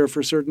it harder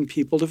for certain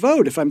people to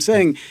vote. If I'm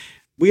saying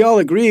we all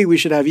agree we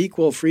should have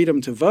equal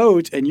freedom to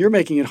vote and you're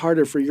making it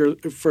harder for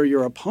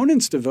your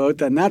opponents to vote,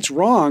 then that's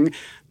wrong.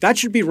 That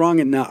should be wrong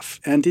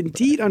enough. And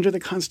indeed, under the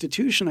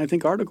Constitution, I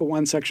think Article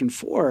 1, Section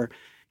 4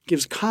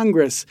 gives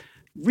Congress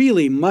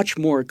really much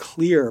more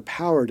clear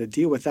power to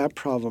deal with that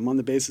problem on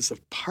the basis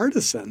of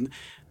partisan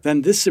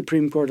than this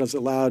Supreme Court has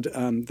allowed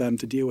them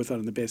to deal with it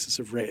on the basis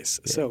of race.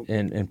 Yeah. So,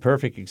 and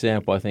perfect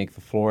example, I think, the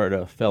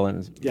Florida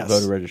felon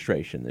voter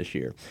registration this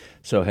year.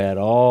 So had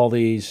all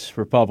these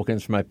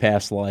Republicans from my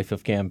past life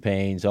of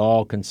campaigns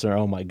all concerned,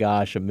 oh my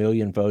gosh, 1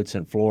 million votes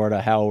in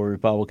Florida, how will a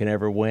Republican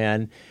ever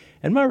win?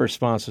 And my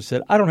response was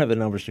I don't have the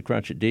numbers to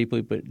crunch it deeply,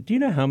 but do you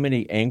know how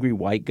many angry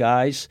white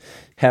guys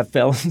have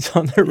felons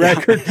on their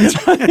record?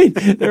 I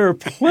mean, there are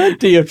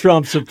plenty of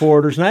Trump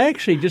supporters. And I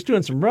actually, just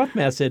doing some rough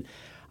math, said,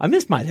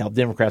 this might help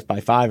Democrats by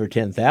 5,000 or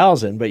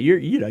 10,000, but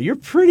you're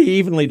pretty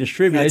evenly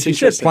distributed. As you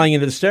said, playing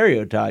into the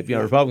stereotype.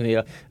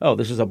 Republican,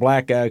 this is a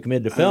black guy who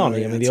committed a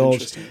felony. The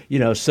old,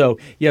 so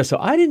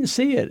I didn't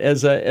see it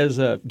as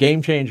a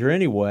game changer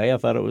anyway. I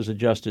thought it was a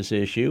justice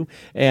issue,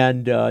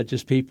 and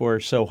just people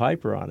are so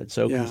hyper on it,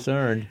 so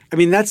concerned. I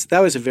mean, that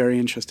was a very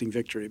interesting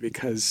victory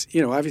because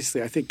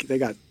obviously I think they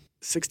got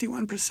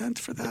 61%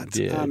 for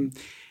that.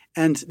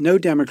 And no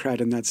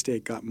Democrat in that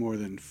state got more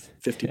than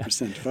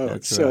 50%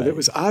 votes. So it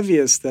was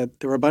obvious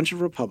that there were a bunch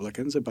of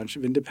Republicans, a bunch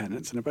of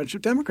independents, and a bunch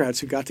of Democrats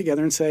who got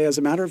together and say, as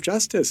a matter of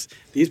justice,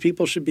 these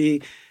people should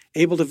be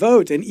able to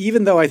vote. And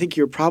even though I think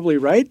you're probably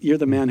right, you're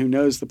the man who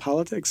knows the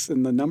politics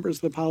and the numbers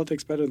of the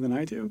politics better than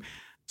I do,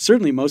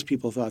 certainly most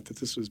people thought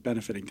that this was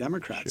benefiting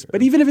Democrats. Sure.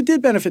 But even if it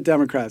did benefit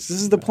Democrats,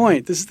 this is the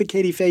point. This is the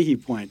Katie Fahey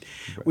point.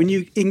 Right. When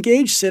you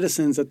engage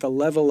citizens at the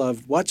level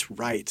of what's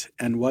right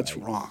and what's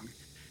wrong,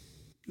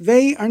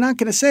 they are not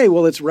going to say,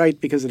 well, it's right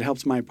because it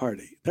helps my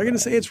party. They're going to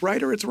say it's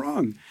right or it's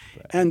wrong.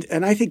 Right.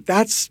 And I think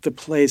that's the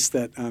place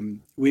that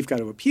we've got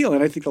to appeal.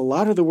 And I think a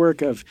lot of the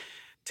work of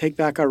Take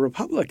Back Our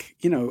Republic,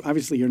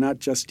 obviously you're not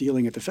just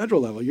dealing at the federal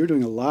level. You're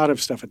doing a lot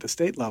of stuff at the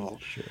state level.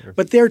 Sure.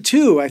 But there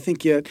too, I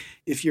think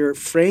if you're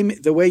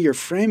the way you're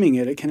framing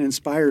it, it can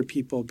inspire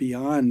people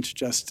beyond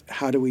just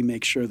how do we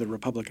make sure the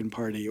Republican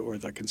Party or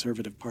the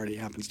Conservative Party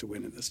happens to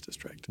win in this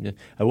district. Yeah.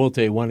 I will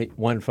tell you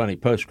one funny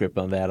postscript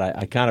on that.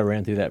 I kind of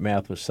ran through that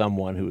math with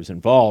someone who was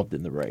involved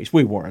in the race.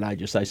 We weren't. I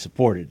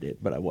supported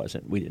it, but I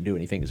wasn't. We didn't do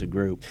anything as a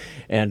group.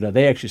 And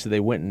they actually said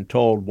they went and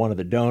told one of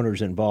the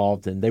donors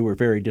involved, and they were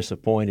very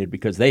disappointed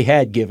because they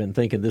had given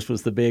thinking this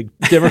was the big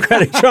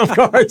Democratic trump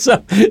card,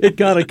 so it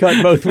kind of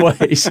cut both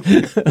ways.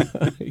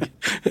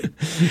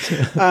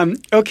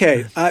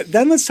 Okay,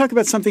 then let's talk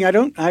about something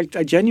I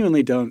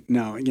genuinely don't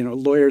know.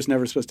 Lawyers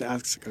never supposed to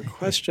ask a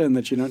question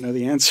that you don't know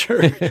the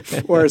answer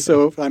for,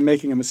 so I'm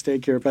making a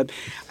mistake here, but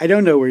I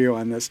don't know where you're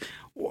on this.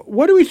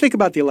 What do we think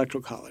about the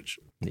Electoral College?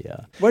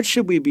 Yeah. What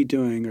should we be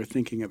doing or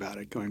thinking about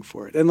it going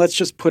forward? And let's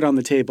just put on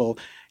the table,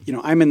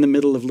 I'm in the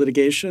middle of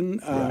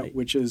litigation, right.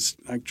 Which is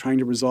trying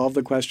to resolve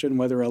the question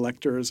whether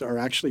electors are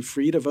actually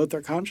free to vote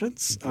their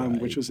conscience, right.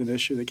 Which was an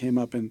issue that came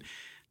up in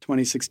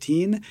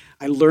 2016.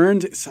 I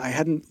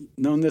hadn't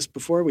known this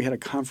before. We had a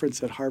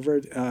conference at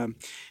Harvard,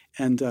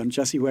 and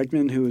Jesse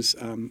Wegman, who was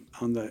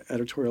on the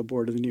editorial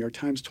board of the New York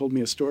Times, told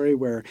me a story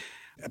where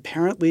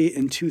apparently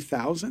in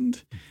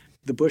 2000,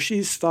 the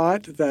Bushies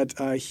thought that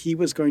he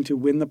was going to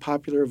win the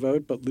popular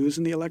vote but lose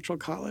in the Electoral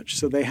College.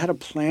 So they had a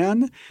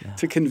plan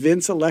to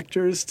convince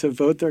electors to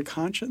vote their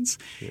conscience.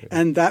 Sure.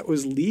 And that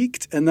was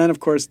leaked. And then,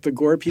 of course, the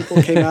Gore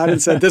people came out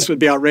and said, this would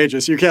be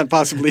outrageous. You can't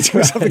possibly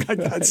do something like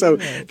that. So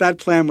that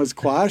plan was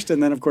quashed.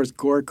 And then, of course,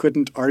 Gore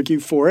couldn't argue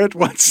for it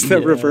once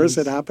the reverse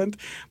had happened.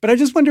 But I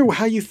just wonder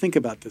how you think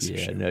about this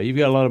issue. No, you've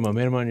got a lot of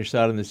momentum on your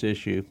side on this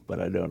issue, but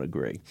I don't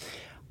agree.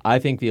 I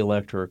think the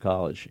Electoral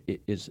College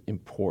is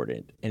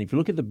important. And if you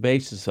look at the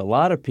basis, a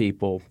lot of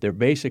people, their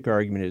basic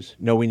argument is,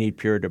 no, we need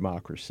pure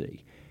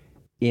democracy.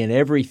 In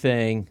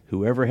everything,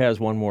 whoever has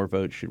one more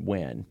vote should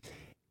win.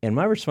 And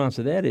my response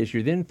to that is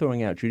you're then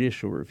throwing out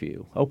judicial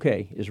review.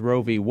 Okay, is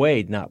Roe v.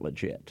 Wade not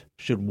legit?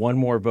 Should one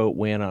more vote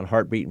win on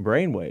heartbeat and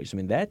brainwaves? I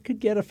mean, that could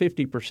get a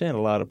 50%. A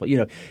lot of,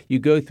 you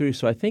go through.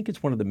 So I think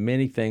it's one of the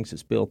many things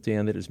that's built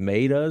in that has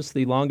made us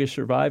the longest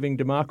surviving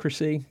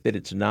democracy, that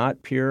it's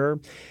not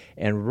pure.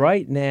 And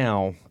right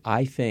now,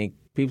 I think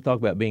people talk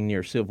about being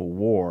near civil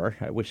war.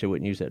 I wish they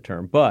wouldn't use that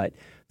term, but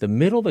the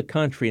middle of the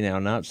country now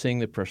not seeing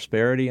the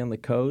prosperity on the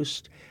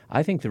coast,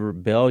 I think the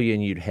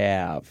rebellion you'd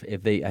have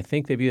I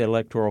think they view the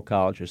Electoral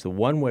College as the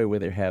one way where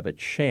they have a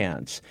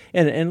chance.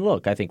 And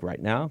look, I think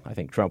right now, I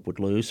think Trump would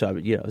lose. So,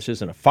 this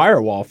isn't a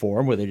firewall for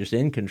them where they're just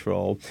in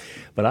control.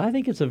 But I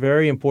think it's a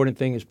very important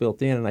thing that's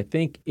built in. And I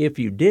think if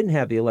you didn't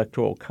have the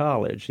Electoral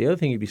College, the other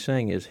thing you'd be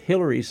saying is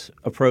Hillary's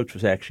approach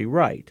was actually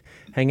right.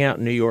 Hang out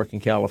in New York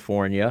and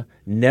California,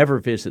 never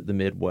visit the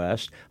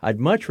Midwest. I'd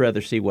much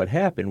rather see what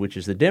happened, which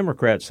is the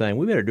Democrats saying,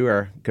 we better do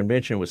our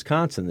convention in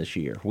Wisconsin this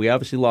year. We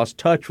obviously lost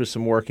touch with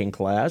some working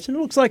class, and it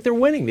looks like they're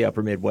winning the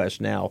upper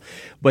Midwest now.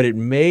 But it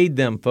made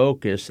them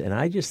focus, and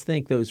I just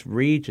think those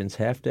regions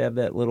have to have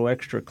that little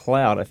extra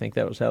clout. I think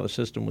that was how the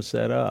system was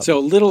set up. So a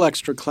little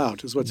extra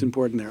clout is what's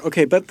important there.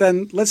 Okay, but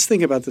then let's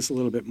think about this a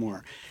little bit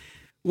more.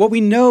 What we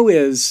know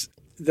is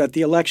that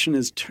the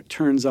election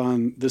turns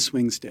on the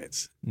swing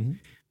states. Mm-hmm.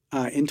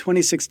 In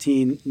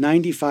 2016,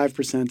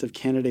 95% of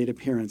candidate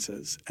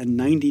appearances and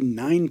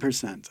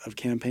 99% of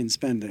campaign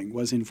spending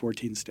was in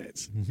 14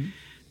 states.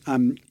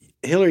 Mm-hmm.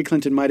 Hillary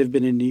Clinton might have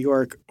been in New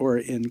York or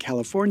in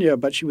California,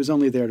 but she was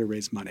only there to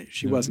raise money.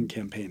 She wasn't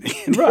campaigning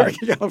in New York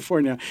and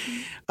California.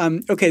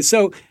 Okay,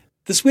 so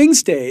the swing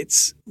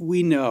states,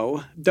 we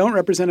know, don't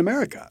represent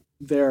America.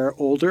 They're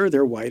older,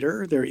 they're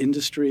whiter, their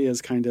industry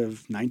is kind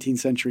of 19th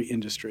century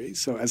industry.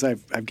 So as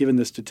I've given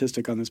this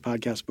statistic on this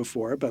podcast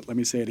before, but let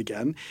me say it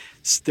again,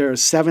 there are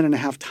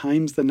 7.5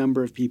 times the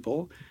number of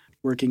people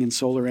working in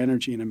solar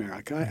energy in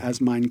America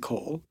as mine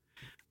coal.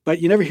 But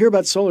you never hear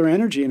about solar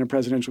energy in a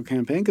presidential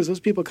campaign because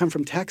those people come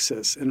from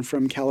Texas and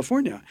from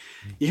California.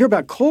 You hear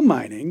about coal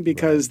mining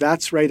because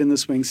that's right in the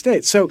swing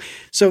states.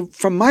 So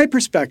from my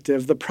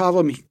perspective,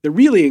 the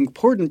really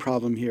important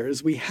problem here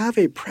is we have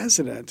a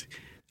president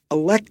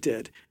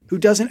elected who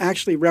doesn't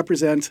actually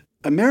represent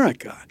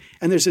America.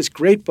 And there's this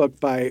great book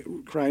by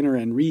Greiner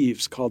and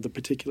Reeves called The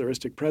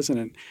Particularistic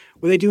President,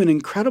 where they do an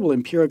incredible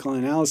empirical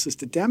analysis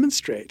to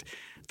demonstrate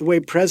the way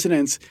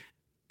presidents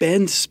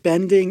bend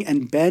spending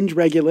and bend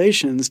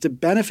regulations to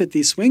benefit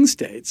these swing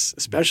states,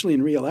 especially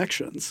in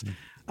re-elections,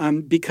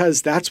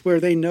 because that's where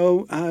they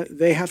know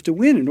they have to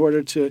win in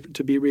order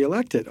to be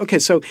reelected. Okay,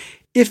 so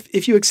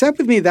if you accept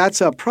with me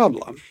that's a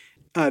problem,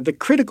 the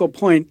critical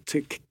point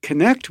to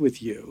connect with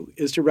you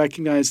is to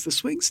recognize the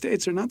swing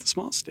states are not the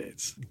small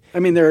states. I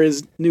mean, there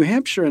is New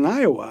Hampshire and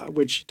Iowa,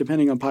 which,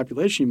 depending on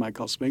population, you might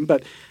call swing,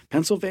 but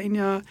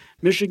Pennsylvania,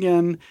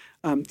 Michigan,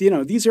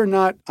 These are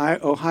not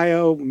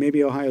Ohio.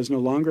 Maybe Ohio is no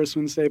longer a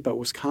swing state, but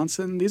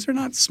Wisconsin. These are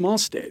not small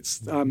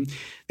states.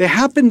 They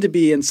happen to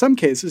be, in some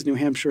cases, New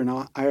Hampshire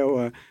and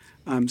Iowa,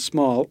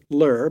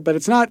 smaller, but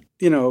it's not,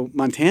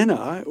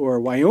 Montana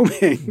or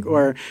Wyoming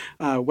or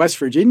West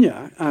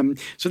Virginia.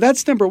 So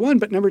that's number one.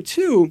 But number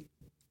two,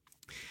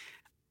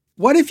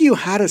 what if you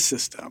had a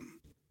system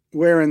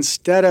where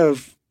instead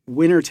of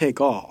winner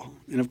take all,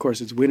 and of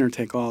course it's winner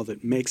take all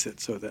that makes it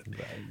so that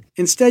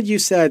instead you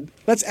said,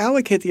 let's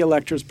allocate the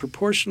electors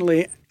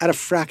proportionally at a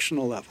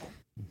fractional level.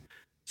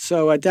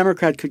 So a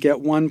Democrat could get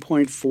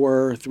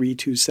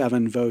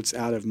 1.4327 votes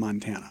out of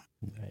Montana.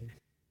 Right.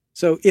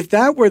 So if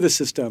that were the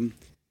system,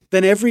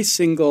 then every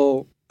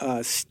single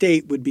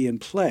state would be in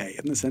play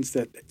in the sense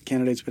that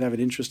candidates would have an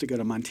interest to go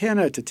to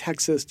Montana, to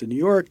Texas, to New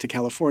York, to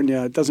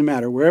California. It doesn't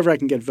matter. Wherever I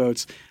can get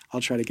votes, I'll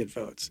try to get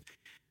votes.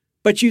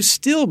 But you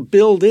still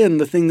build in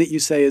the thing that you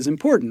say is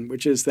important,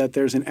 which is that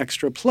there's an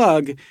extra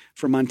plug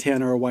for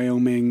Montana or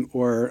Wyoming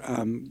or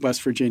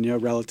West Virginia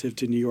relative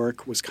to New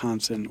York,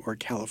 Wisconsin, or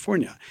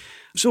California.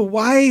 So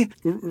why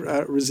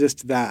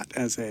resist that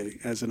as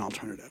an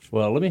alternative?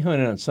 Well, let me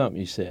hone in on something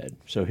you said.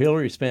 So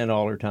Hillary spent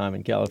all her time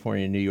in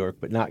California and New York,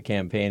 but not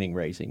campaigning,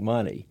 raising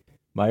money.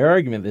 My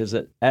argument is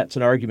that that's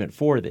an argument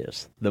for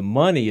this. The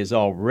money is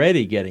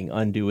already getting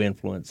undue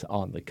influence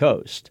on the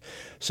coast.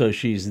 So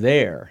she's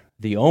there.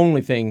 The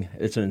only thing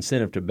that's an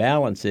incentive to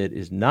balance it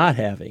is not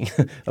having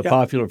a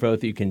popular vote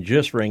that you can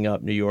just ring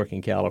up New York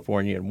and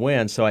California and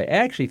win. So I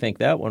actually think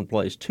that one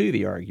plays to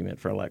the argument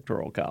for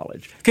Electoral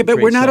College. Okay, but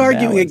we're not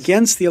arguing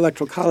against the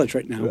Electoral College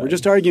right now. Right. We're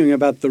just arguing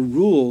about the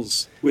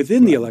rules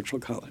within the Electoral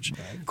College.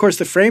 Right. Of course,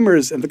 the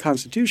framers of the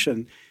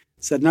Constitution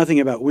said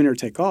nothing about winner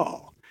take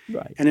all.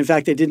 Right. And in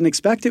fact, they didn't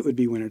expect it would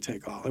be winner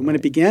take all. And when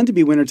it began to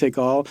be winner take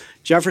all,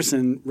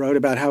 Jefferson wrote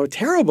about how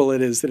terrible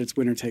it is that it's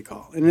winner take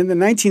all. And in the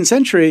 19th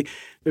century,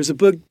 there's a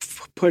big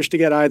push to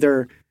get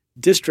either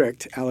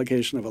district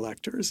allocation of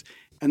electors.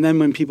 And then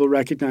when people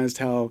recognized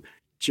how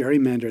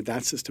gerrymandered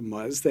that system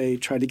was, they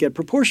tried to get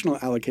proportional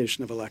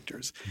allocation of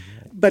electors.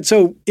 Mm-hmm. But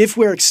so if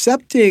we're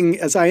accepting,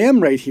 as I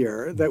am right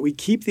here, that we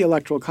keep the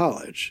Electoral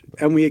College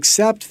and we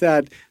accept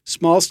that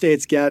small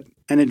states get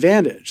an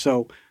advantage.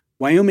 So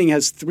Wyoming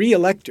has 3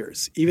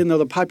 electors, even though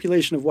the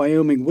population of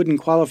Wyoming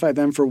wouldn't qualify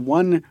them for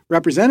 1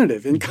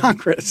 representative in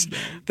Congress.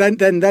 Then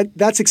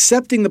that's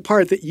accepting the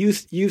part that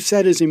you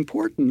said is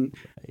important.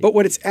 But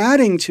what it's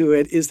adding to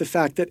it is the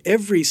fact that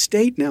every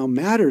state now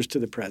matters to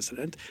the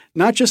president,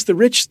 not just the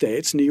rich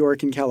states, New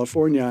York and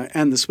California,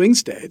 and the swing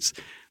states,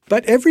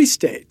 but every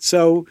state.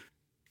 So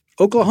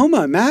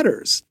Oklahoma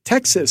matters.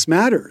 Texas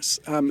matters.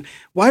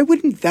 Why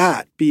wouldn't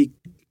that be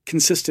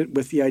consistent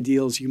with the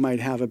ideals you might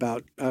have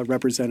about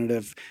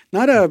representative,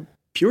 not a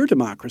pure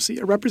democracy,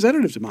 a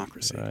representative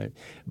democracy? Right.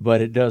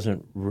 But it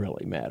doesn't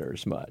really matter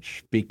as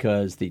much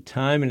because the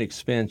time and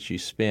expense you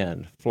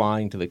spend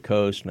flying to the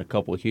coast and a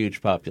couple of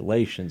huge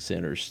population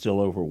centers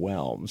still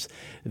overwhelms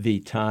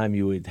the time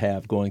you would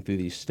have going through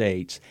these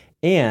states.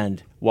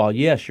 And while,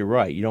 yes, you're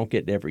right, you don't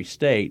get to every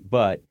state,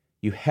 but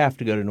you have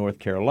to go to North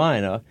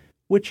Carolina,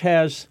 which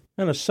has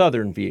kind of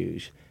southern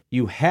views.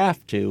 You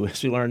have to,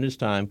 as we learned this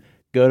time,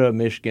 go to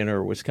Michigan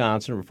or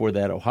Wisconsin, or before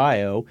that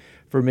Ohio,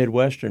 for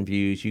Midwestern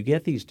views. You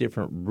get these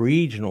different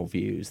regional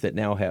views that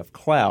now have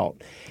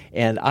clout.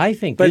 And I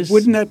think But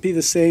wouldn't that be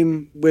the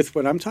same with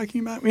what I'm talking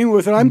about? I mean,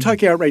 with what I'm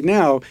talking about right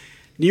now,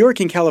 New York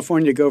and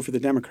California go for the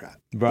Democrat.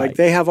 Right. Like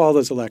they have all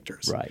those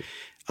electors. Right.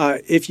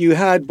 If you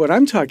had what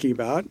I'm talking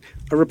about,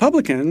 a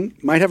Republican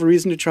might have a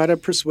reason to try to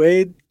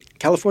persuade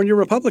California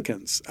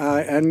Republicans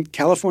and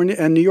California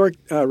and New York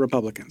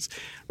Republicans.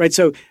 Right.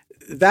 So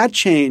that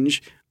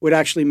change would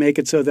actually make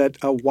it so that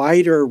a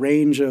wider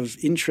range of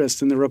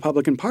interests in the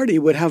Republican Party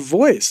would have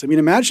voice. I mean,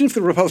 imagine if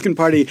the Republican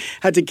Party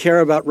had to care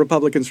about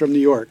Republicans from New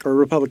York or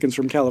Republicans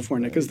from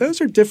California, because those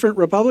are different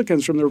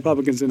Republicans from the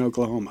Republicans in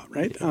Oklahoma,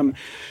 right?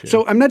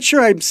 So I'm not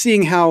sure I'm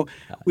seeing how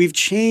we've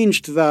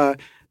changed the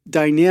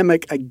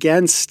dynamic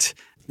against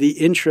the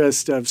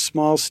interest of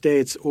small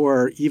states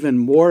or even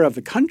more of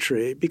the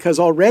country, because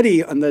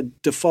already on the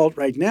default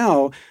right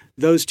now,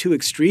 those two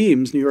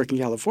extremes, New York and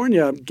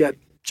California, get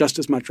just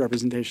as much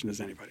representation as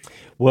anybody.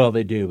 Well,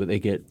 they do, but they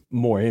get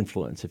more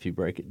influence if you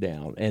break it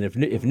down. And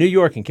if New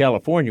York and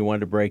California wanted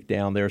to break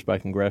down theirs by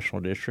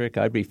congressional district,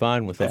 I'd be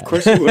fine with that. Of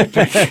course you would.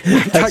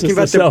 I'm talking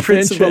about the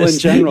principle in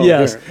general.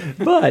 Yes,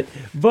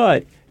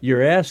 but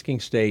you're asking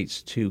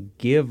states to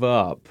give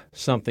up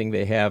something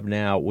they have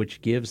now,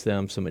 which gives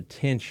them some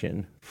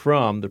attention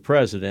from the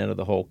president of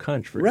the whole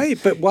country. Right,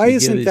 but why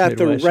isn't that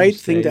the right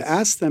thing to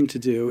ask them to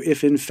do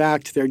if, in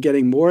fact, they're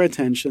getting more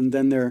attention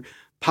than their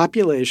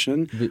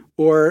population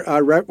or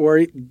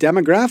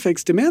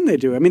demographics demand they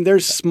do? I mean,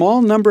 there's a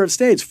small number of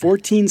states,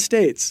 14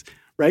 states,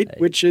 right,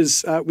 which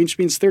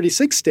means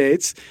 36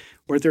 states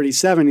or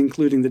 37,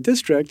 including the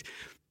district,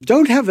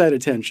 don't have that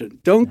attention.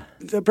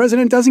 The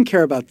president doesn't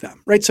care about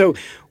them, right? So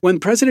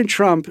when President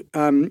Trump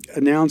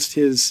announced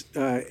his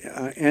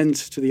end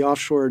to the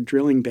offshore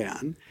drilling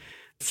ban,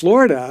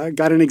 Florida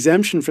got an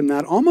exemption from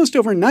that almost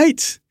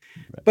overnight.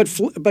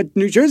 But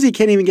New Jersey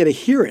can't even get a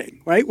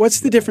hearing, right? What's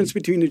the difference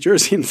between New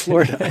Jersey and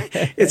Florida?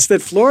 It's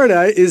that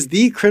Florida is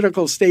the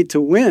critical state to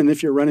win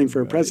if you're running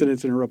for a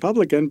president and a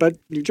Republican, but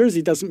New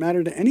Jersey doesn't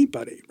matter to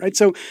anybody, right?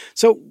 So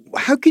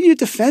how can you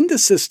defend a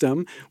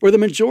system where the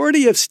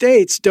majority of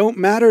states don't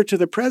matter to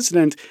the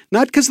president,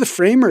 not because the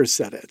framers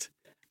said it,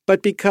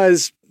 but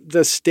because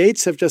the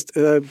states have just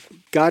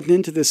gotten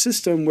into the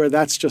system where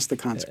that's just the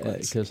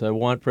consequence? Because I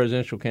want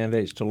presidential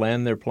candidates to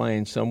land their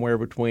plane somewhere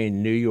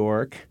between New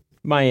York,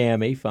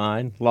 Miami,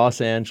 fine,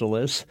 Los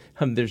Angeles.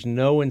 There's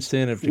no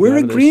incentive to We're go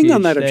to those agreeing huge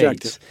on that states.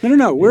 objective.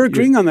 No. We're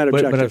agreeing on that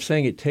objective. But I'm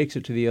saying it takes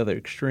it to the other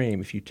extreme.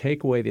 If you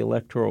take away the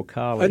Electoral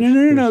College, no,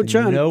 there's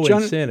John, no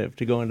incentive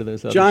to go into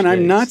those other John, states.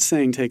 I'm not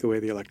saying take away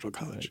the Electoral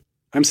College.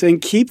 Right. I'm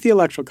saying keep the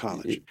Electoral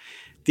College.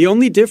 The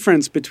only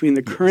difference between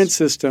the current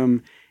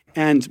system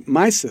and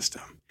my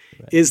system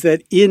is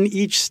that in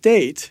each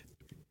state,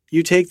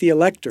 you take the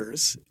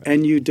electors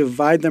and you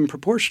divide them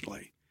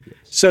proportionally.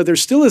 So there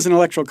still is an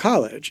Electoral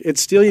College.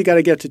 It's still you got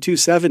to get to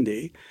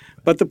 270.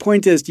 But the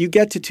point is you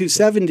get to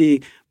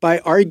 270 by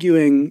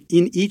arguing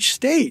in each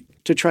state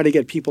to try to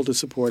get people to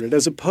support it,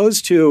 as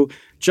opposed to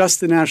just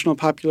the national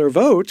popular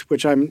vote,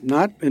 which I'm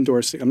not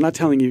endorsing. I'm not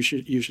telling you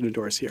should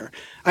endorse here.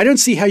 I don't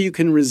see how you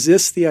can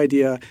resist the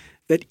idea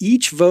that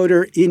each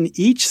voter in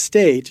each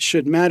state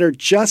should matter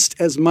just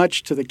as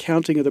much to the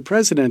counting of the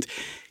president,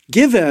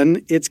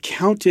 given it's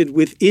counted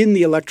within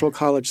the Electoral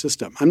College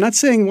system. I'm not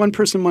saying one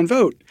person, one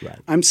vote. Right.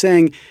 I'm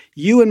saying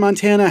you in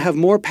Montana have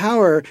more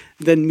power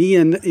than me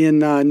in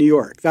New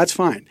York. That's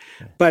fine.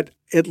 Okay. But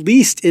at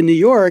least in New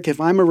York, if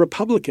I'm a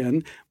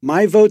Republican,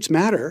 my votes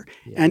matter.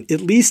 Yeah. And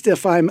at least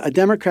if I'm a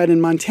Democrat in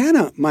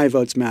Montana, my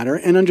votes matter.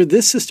 And under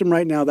this system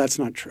right now, that's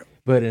not true.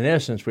 But in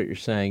essence, what you're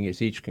saying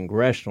is each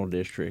congressional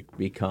district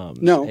becomes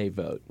a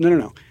vote.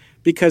 No.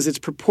 Because it's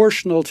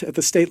proportional at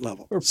the state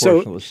level.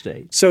 Proportional to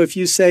state. So if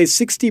you say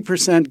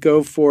 60%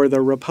 go for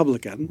the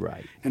Republican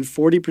and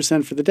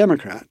 40% for the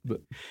Democrat,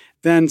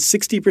 then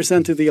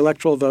 60% of the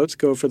electoral votes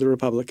go for the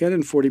Republican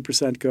and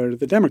 40% go to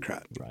the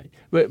Democrat. Right.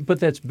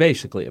 But that's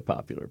basically a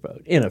popular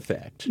vote, in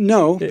effect.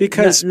 No,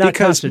 because not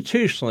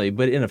constitutionally,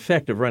 but in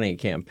effect of running a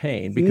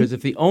campaign. Because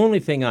if the only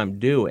thing I'm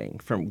doing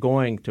from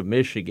going to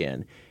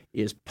Michigan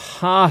is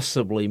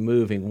possibly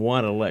moving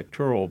one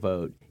electoral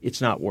vote,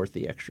 it's not worth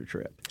the extra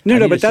trip.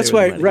 No, but that's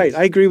why, right,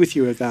 I agree with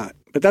you with that.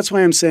 But that's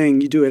why I'm saying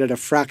you do it at a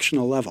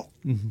fractional level.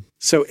 Mm-hmm.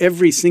 So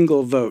every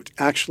single vote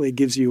actually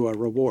gives you a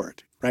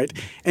reward, right?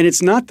 And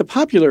it's not the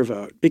popular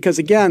vote because,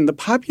 again, the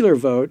popular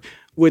vote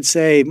would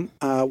say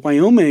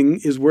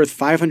Wyoming is worth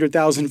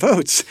 500,000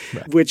 votes,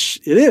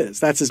 which it is.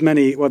 That's as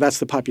many. Well, that's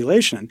the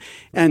population.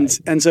 And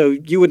so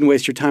you wouldn't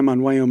waste your time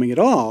on Wyoming at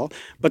all.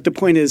 But the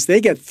point is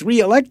they get 3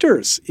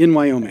 electors in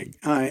Wyoming.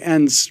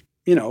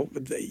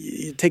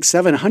 It takes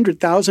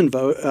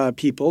 700,000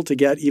 people to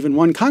get even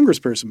one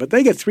congressperson, but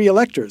they get 3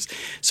 electors.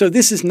 So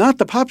this is not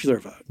the popular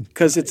vote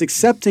because it's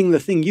accepting the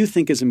thing you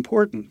think is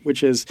important,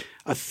 which is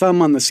a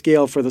thumb on the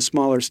scale for the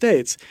smaller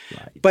states.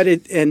 Right. But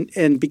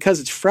and because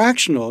it's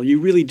fractional, you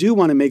really do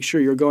want to make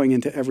sure you're going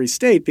into every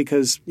state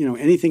because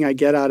anything I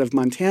get out of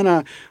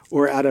Montana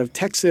or out of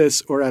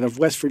Texas or out of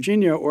West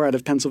Virginia or out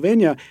of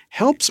Pennsylvania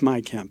helps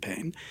my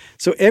campaign.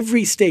 So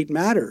every state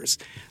matters.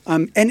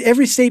 And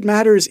every state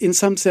matters in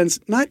some sense,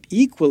 not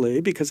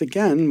equally, because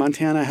again,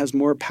 Montana has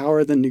more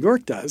power than New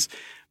York does.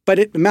 But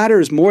it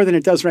matters more than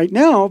it does right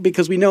now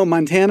because we know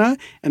Montana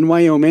and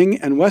Wyoming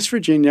and West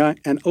Virginia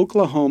and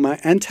Oklahoma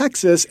and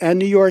Texas and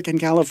New York and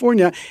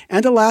California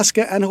and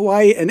Alaska and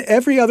Hawaii and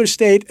every other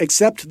state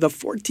except the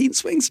 14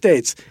 swing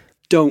states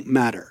don't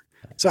matter.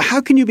 So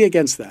how can you be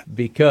against that?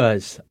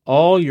 Because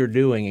all you're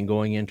doing in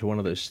going into one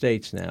of those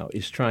states now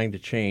is trying to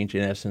change,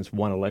 in essence,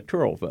 one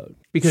electoral vote.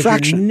 Because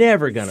you're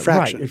never going to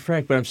 –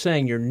 right, but I'm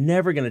saying you're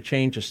never going to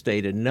change a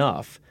state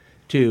enough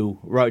to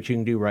what you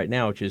can do right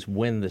now, which is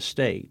win the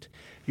state.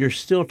 You're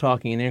still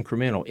talking an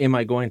incremental. Am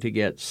I going to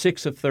get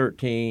 6 of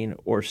 13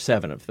 or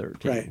 7 of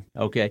 13? Right.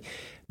 Okay.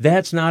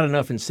 That's not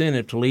enough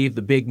incentive to leave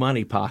the big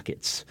money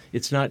pockets.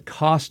 It's not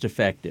cost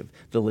effective.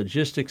 The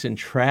logistics and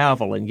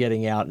travel and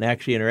getting out and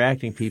actually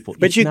interacting with people.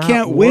 But you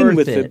can't win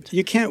with it.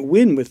 You can't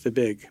win with the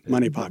big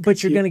money pockets.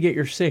 But you're going to get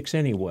your 6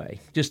 anyway,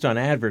 just on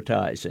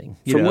advertising.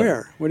 From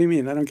where? What do you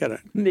mean? I don't get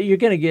it. You're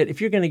going to get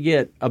if you're going to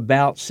get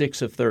about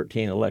 6 of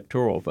 13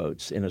 electoral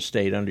votes in a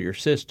state under your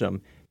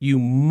system. You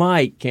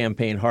might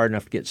campaign hard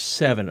enough to get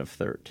 7 of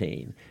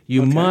 13.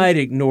 You might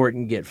ignore it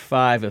and get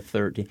 5 of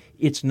 13.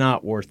 It's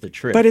not worth the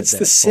trip. But it's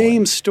the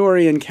same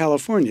story in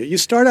California. You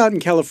start out in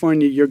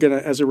California, you're going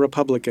to, as a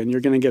Republican, you're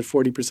going to get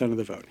 40% of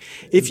the vote.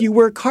 If you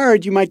work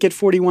hard, you might get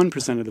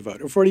 41% of the vote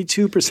or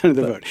 42% of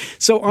the vote.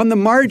 So on the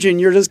margin,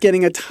 you're just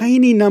getting a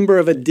tiny number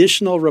of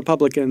additional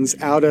Republicans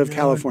out of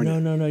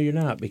California. No, you're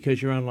not,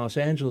 because you're on Los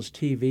Angeles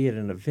TV at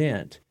an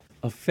event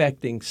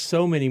affecting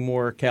so many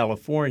more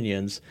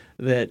Californians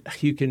that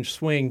you can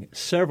swing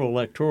several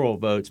electoral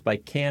votes by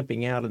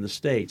camping out in the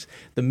states.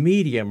 The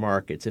media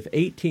markets, if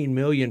 18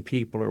 million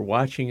people are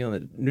watching on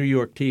the New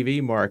York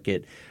TV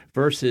market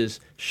versus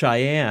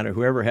Cheyenne or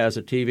whoever has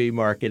a TV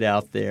market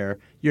out there,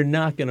 you're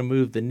not going to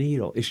move the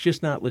needle. It's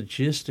just not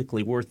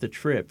logistically worth the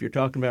trip. You're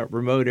talking about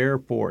remote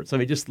airports. I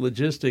mean, just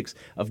logistics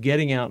of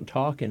getting out and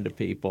talking to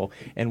people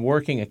and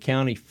working a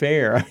county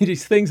fair. I mean,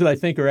 these things that I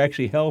think are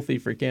actually healthy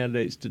for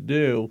candidates to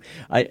do.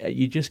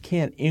 You just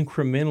can't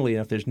incrementally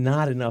enough. There's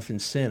not enough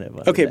incentive.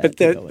 Okay, but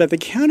the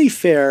county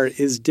fair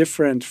is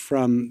different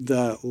from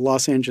the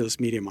Los Angeles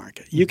media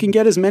market. You can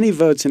get as many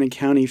votes in a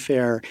county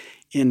fair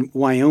in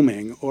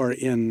Wyoming or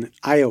in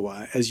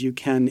Iowa as you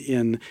can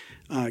in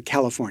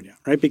California,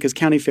 right? Because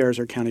county fairs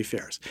are county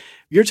fairs.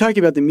 You're talking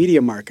about the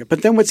media market.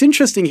 But then what's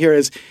interesting here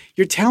is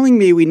you're telling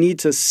me we need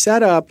to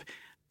set up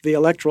the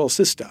electoral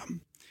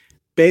system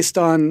based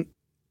on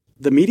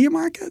the media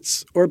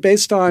markets or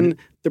based on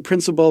the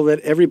principle that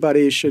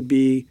everybody should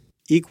be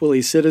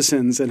equally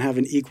citizens and have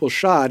an equal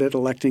shot at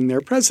electing their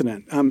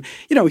president.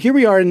 Here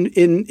we are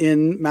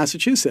in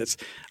Massachusetts.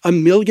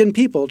 1 million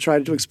people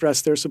tried to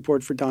express their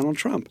support for Donald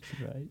Trump.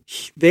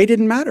 Right. They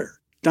didn't matter.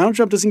 Donald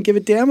Trump doesn't give a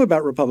damn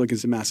about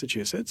Republicans in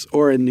Massachusetts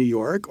or in New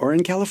York or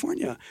in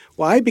California.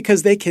 Why?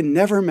 Because they can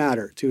never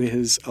matter to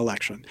his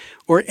election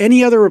or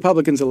any other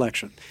Republican's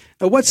election.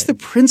 Now, what's the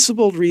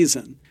principled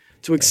reason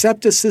to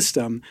accept a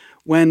system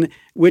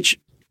which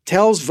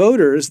tells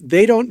voters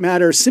they don't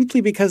matter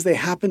simply because they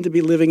happen to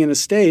be living in a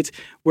state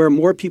where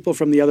more people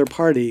from the other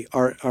party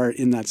are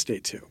in that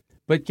state too?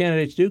 But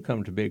candidates do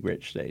come to big,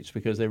 rich states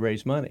because they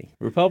raise money.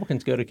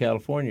 Republicans go to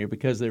California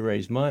because they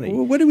raise money.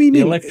 Well, what do we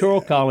mean? The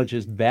Electoral College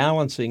is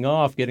balancing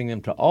off, getting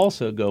them to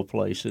also go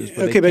places,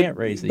 but they can't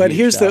raise the But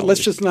here's dollars.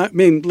 let's just not,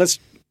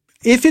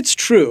 if it's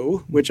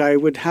true, which I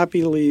would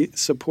happily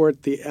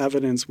support the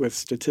evidence with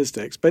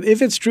statistics, but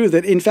if it's true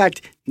that in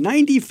fact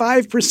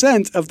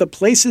 95% of the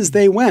places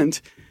they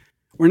went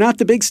were not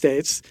the big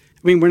states.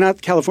 I mean, we're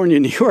not California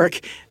and New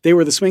York. They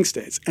were the swing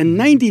states. And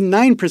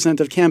 99%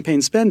 of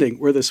campaign spending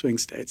were the swing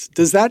states.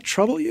 Does that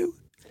trouble you?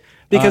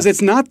 Because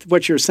it's not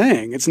what you're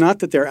saying. It's not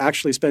that they're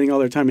actually spending all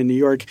their time in New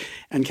York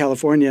and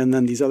California and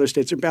then these other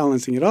states are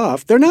balancing it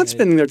off. They're not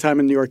spending their time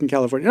in New York and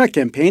California. They're not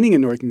campaigning in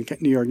New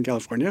York and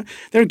California.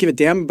 They don't give a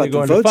damn about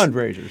the votes. They're going to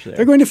fundraisers there.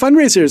 They're going to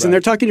fundraisers and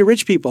they're talking to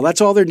rich people.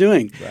 That's all they're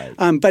doing.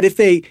 Right. But if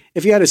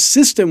you had a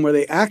system where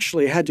they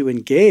actually had to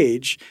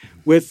engage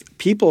with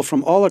people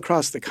from all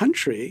across the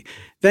country,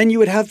 then you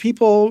would have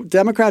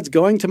Democrats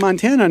going to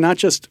Montana, not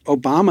just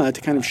Obama to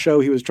kind of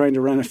show he was trying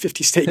to run a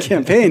 50-state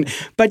campaign,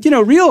 but,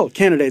 real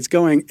candidates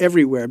going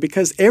everywhere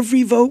because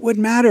every vote would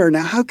matter.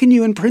 Now, how can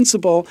you in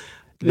principle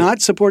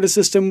not support a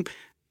system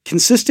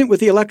consistent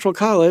with the Electoral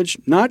College,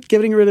 not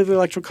getting rid of the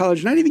Electoral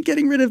College, not even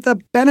getting rid of the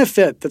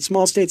benefit that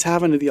small states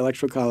have under the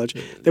Electoral College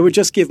that would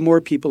just give more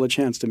people a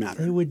chance to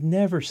matter? They would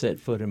never set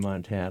foot in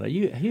Montana.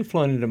 You've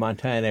flown into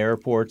Montana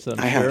airports, I'm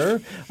I sure.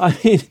 have. I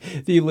mean,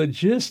 the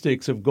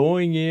logistics of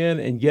going in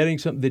and getting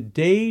the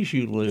days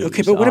you lose.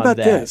 Okay, but what about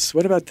that. this?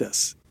 What about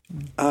this?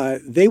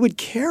 They would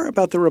care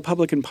about the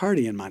Republican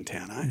Party in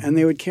Montana, and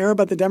they would care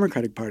about the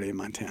Democratic Party in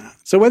Montana.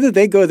 So whether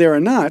they go there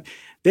or not,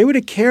 they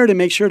would care to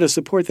make sure to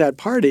support that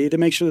party, to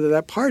make sure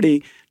that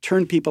party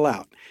turned people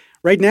out.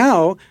 Right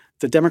now,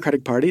 the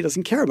Democratic Party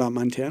doesn't care about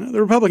Montana.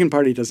 The Republican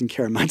Party doesn't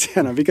care about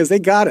Montana because they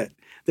got it.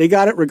 They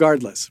got it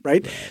regardless,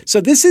 right?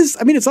 So this is,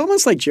 it's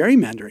almost like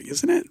gerrymandering,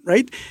 isn't it,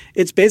 right?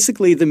 It's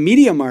basically the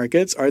media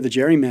markets are the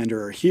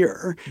gerrymanderer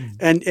here.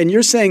 And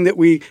you're saying that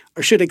we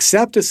should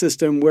accept a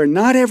system where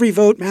not every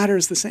vote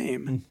matters the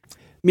same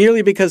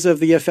merely because of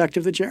the effect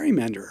of the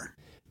gerrymanderer.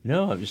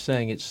 No, I'm just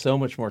saying it's so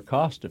much more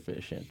cost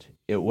efficient.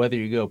 Whether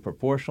you go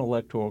proportional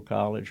electoral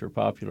college or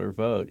popular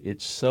vote,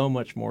 it's so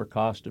much more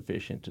cost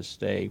efficient to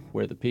stay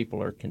where the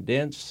people are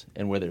condensed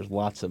and where there's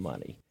lots of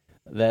money.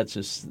 That's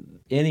just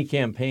any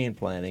campaign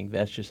planning.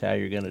 That's just how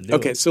you're going to do it.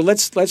 Okay, so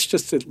let's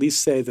just at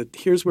least say that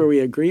here's where we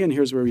agree and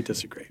here's where we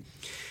disagree.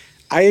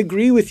 I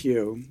agree with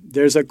you.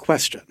 There's a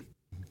question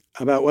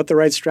about what the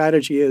right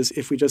strategy is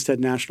if we just had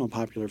national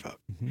popular vote.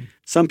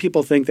 Some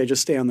people think they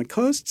just stay on the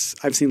coasts.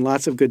 I've seen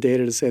lots of good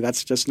data to say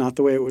that's just not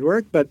the way it would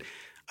work, but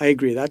I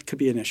agree that could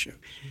be an issue.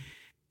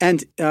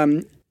 And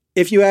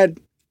if you had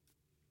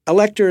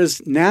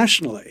electors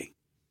nationally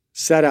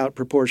set out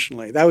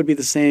proportionally, that would be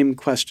the same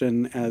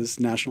question as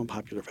national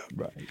popular vote.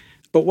 Right.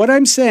 But what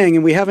I'm saying,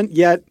 and we haven't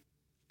yet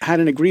had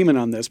an agreement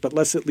on this, but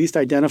let's at least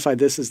identify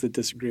this as the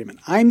disagreement.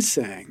 I'm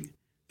saying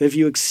that if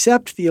you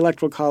accept the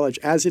Electoral College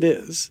as it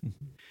is,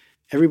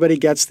 everybody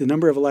gets the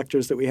number of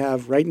electors that we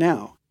have right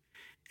now,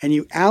 and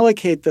you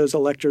allocate those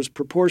electors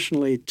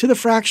proportionally to the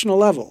fractional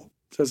level.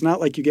 So it's not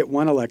like you get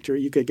one elector,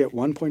 you could get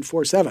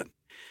 1.47.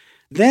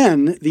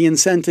 Then the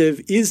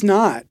incentive is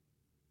not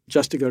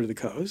just to go to the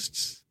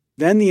coasts.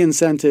 Then the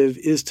incentive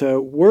is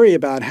to worry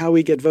about how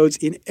we get votes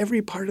in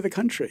every part of the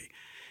country.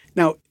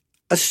 Now,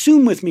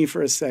 assume with me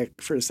for a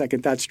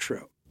second that's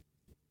true.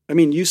 I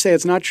mean, you say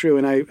it's not true,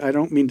 and I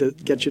don't mean to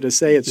get you to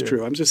say it's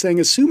true. I'm just saying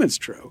assume it's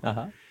true.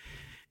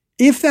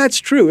 If that's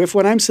true, if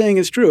what I'm saying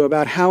is true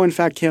about how, in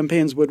fact,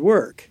 campaigns would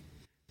work,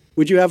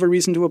 would you have a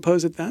reason to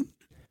oppose it then?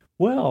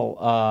 Well,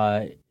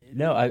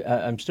 No,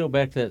 I'm still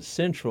back to that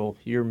central.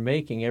 You're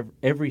making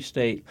every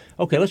state.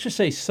 Okay, let's just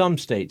say some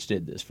states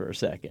did this for a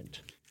second.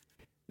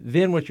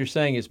 Then what you're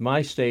saying is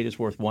my state is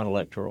worth one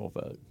electoral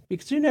vote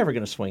because you're never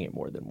going to swing it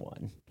more than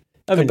one.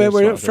 I mean, but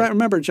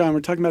remember, John,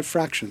 we're talking about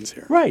fractions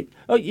here. Right.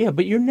 Oh, yeah,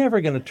 but you're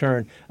never going to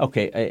turn,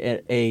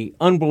 a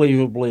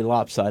unbelievably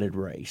lopsided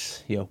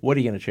race. What are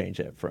you going to change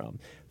that from?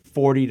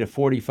 40 to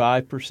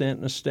 45%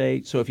 in a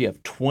state. So if you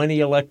have 20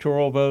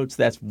 electoral votes,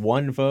 that's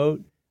one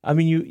vote. I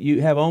mean,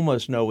 you have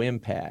almost no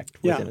impact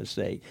within a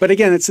state. But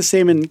again, it's the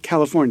same in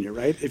California,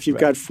 right? If you've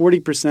got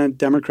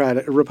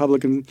 40%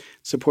 Republican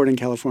support in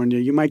California,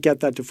 you might get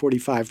that to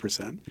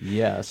 45%.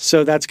 Yes.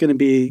 So that's going to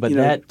be, But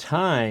that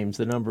times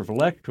the number of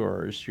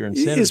electors, your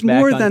incentive is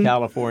back on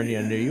California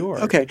and New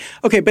York. Okay.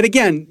 But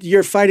again,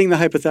 you're fighting the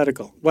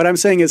hypothetical. What I'm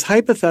saying is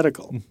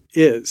hypothetical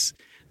is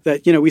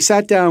that, we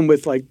sat down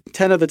with like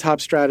 10 of the top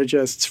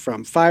strategists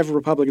from 5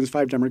 Republicans,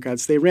 5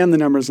 Democrats. They ran the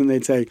numbers and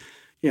they'd say,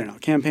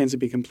 campaigns would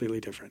be completely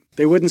different.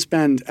 They wouldn't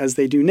spend, as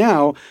they do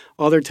now,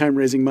 all their time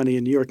raising money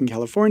in New York and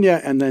California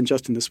and then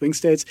just in the swing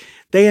states.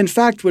 They, in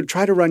fact, would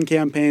try to run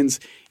campaigns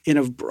in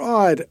a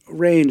broad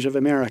range of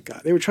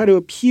America. They would try to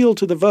appeal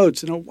to the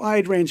votes in a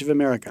wide range of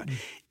America.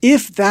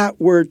 If that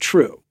were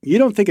true, you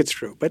don't think it's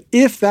true, but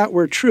if that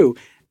were true,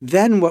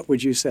 then what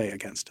would you say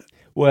against it?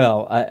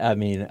 Well,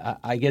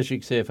 I guess you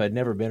could say if I'd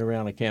never been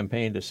around a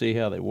campaign to see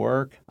how they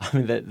work, I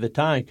mean, the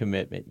time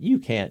commitment, you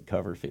can't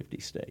cover 50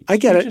 states. I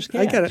get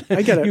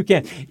it. You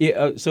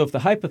can't. So if the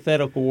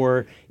hypothetical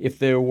were, if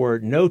there were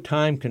no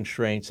time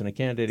constraints and a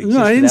candidate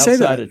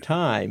existed outside of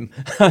time,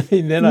 I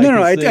mean, then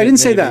I didn't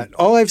say that.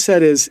 All I've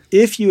said is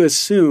if you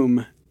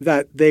assume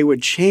that they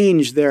would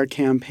change their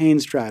campaign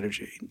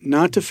strategy,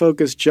 not to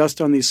focus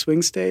just on these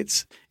swing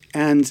states,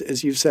 and,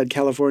 as you've said,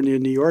 California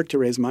and New York to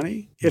raise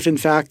money, if in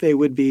fact they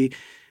would be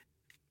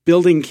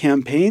building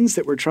campaigns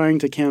that were trying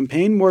to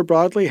campaign more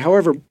broadly,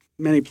 however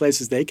many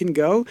places they can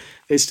go,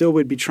 they still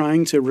would be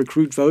trying to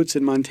recruit votes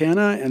in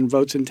Montana and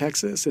votes in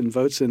Texas and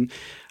votes in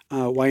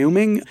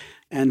Wyoming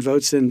and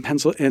votes in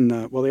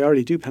well, they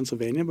already do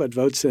Pennsylvania, but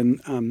votes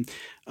in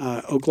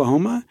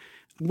Oklahoma.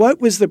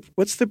 What's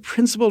the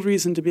principal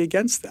reason to be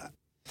against that?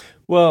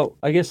 Well,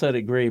 I guess I'd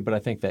agree, but I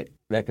think that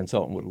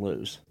consultant would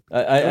lose.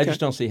 I just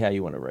don't see how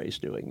you want to raise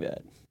doing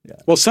that. Yeah.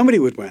 Well, somebody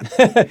would win.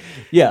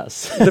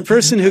 Yes. The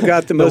person who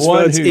got the most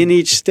votes in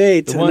each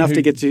state enough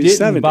to get to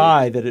 70. Didn't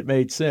buy that it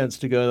made sense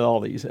to go to all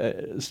these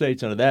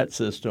states under that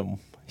system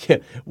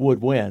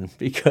would win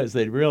because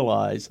they'd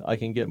realize I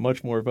can get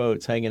much more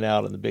votes hanging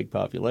out in the big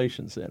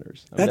population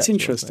centers. That's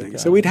interesting.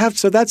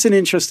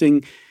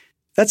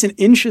 That's an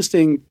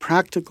interesting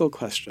practical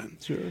question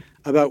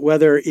about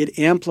whether it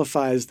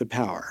amplifies the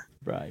power.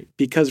 Right.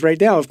 Because right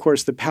now, of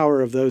course, the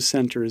power of those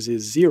centers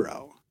is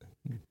zero.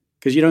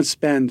 Because you don't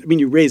spend –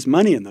 you raise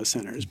money in those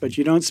centers, but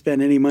you don't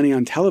spend any money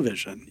on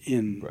television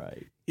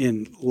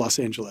in Los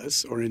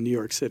Angeles or in New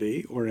York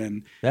City or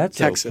in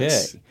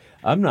Texas. Okay.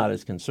 I'm not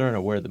as concerned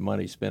of where the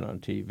money's spent on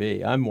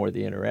TV. I'm more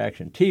the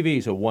interaction. TV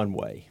is a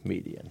one-way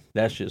medium.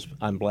 That's just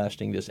I'm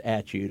blasting this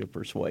at you to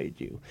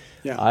persuade you.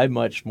 Yeah. I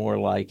much more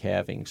like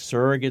having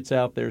surrogates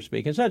out there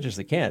speaking. It's not just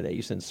the candidate.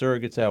 You send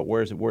surrogates out.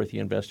 Where is it worth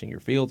you investing your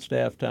field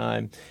staff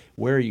time?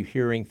 Where are you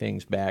hearing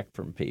things back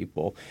from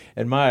people?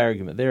 And my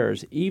argument there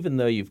is even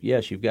though you've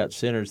got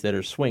senators that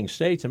are swing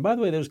states, and by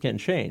the way, those can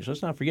change.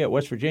 Let's not forget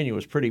West Virginia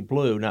was pretty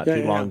blue not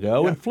too long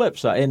ago, and flip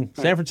side. And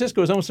San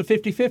Francisco was almost a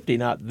 50-50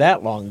 not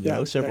that long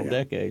ago, several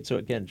decades, so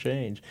it can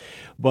change.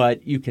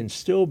 But you can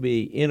still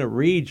be in a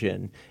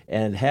region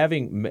and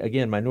having,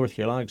 again, my North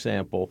Carolina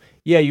example,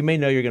 you may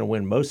know you're going to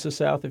win most of the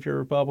South if you're a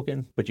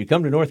Republican, but you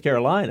come to North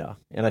Carolina,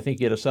 and I think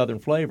you get a Southern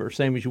flavor,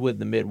 same as you would in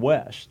the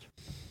Midwest.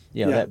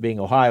 That being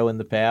Ohio in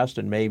the past,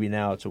 and maybe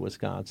now it's a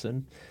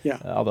Wisconsin. Yeah.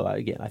 Although,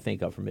 again, I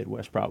think Upper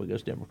Midwest probably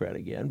goes Democrat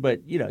again.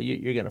 But, you're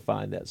going to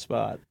find that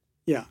spot.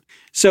 Yeah.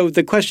 So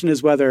the question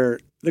is whether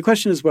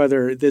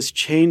this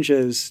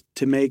changes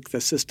to make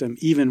the system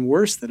even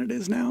worse than it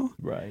is now.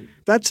 Right.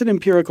 That's an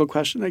empirical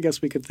question I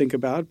guess we could think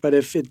about. But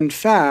if it, in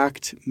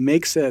fact,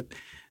 makes it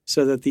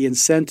so that the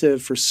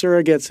incentive for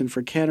surrogates and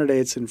for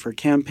candidates and for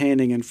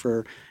campaigning and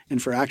for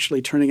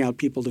actually turning out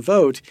people to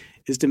vote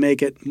is to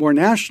make it more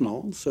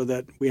national so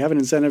that we have an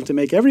incentive to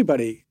make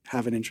everybody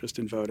have an interest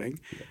in voting,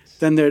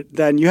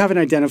 then you haven't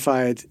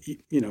identified,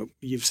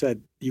 you've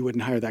said you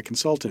wouldn't hire that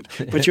consultant,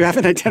 but you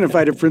haven't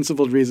identified a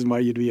principled reason why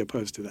you'd be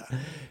opposed to that.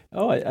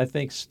 Oh, I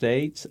think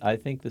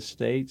the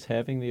states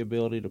having the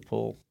ability to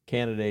pull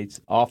candidates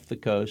off the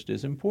coast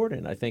is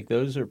important. I think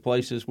those are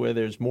places where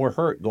there's more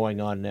hurt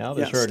going on now.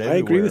 There's hurt everywhere. I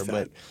agree with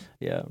that.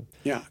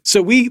 Yeah.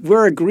 So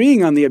we're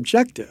agreeing on the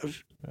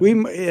objective.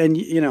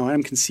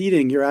 I'm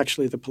conceding you're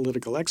actually the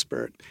political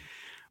expert,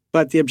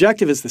 but the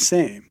objective is the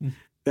same.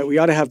 That we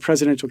ought to have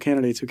presidential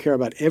candidates who care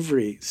about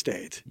every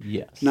state,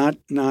 yes, not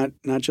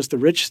just the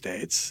rich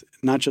states,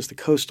 not just the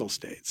coastal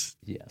states,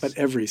 Yes. but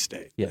every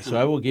state. Yes, so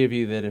I will give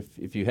you that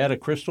if you had a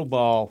crystal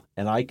ball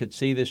and I could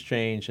see this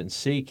change and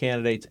see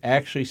candidates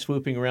actually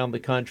swooping around the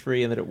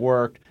country and that it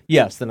worked,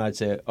 yes, then I'd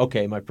say,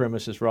 okay, my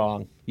premise is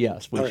wrong.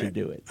 Yes, we should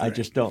do it. I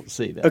just don't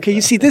see that. Okay,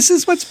 you see, this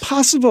is what's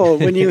possible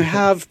when you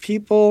have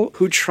people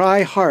who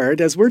try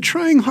hard, as we're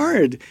trying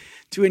hard,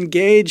 to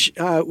engage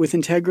with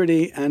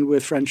integrity and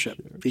with friendship.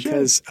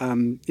 Because,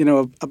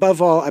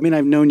 above all, I mean,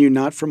 I've known you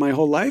not for my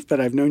whole life,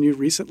 but I've known you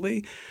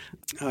recently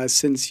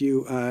since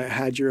you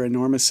had your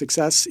enormous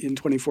success in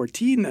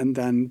 2014 and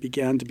then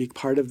began to be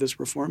part of this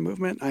reform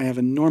movement. I have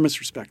enormous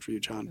respect for you,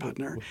 John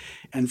Putner,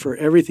 and for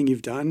everything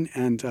you've done.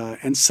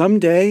 And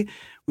someday,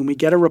 when we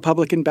get a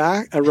republic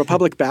back, we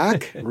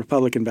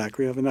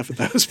have enough of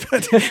those,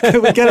 but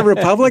when we get a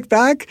republic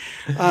back,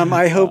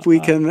 I hope we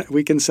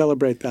can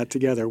celebrate that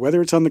together.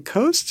 Whether it's on the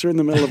coasts or in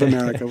the middle of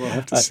America, we'll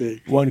have to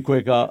see. One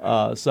quick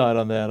side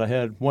on that. I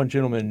had one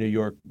gentleman in New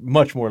York,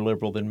 much more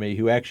liberal than me,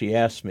 who actually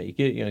asked me,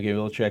 give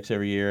little checks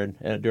every year,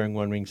 and during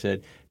one meeting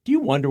said, do you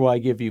wonder why I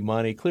give you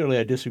money? Clearly,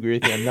 I disagree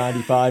with you on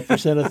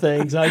 95% of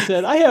things. I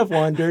said, I have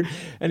wondered.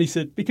 And he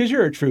said, because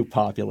you're a true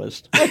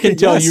populist. I can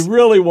tell you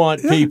really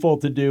want people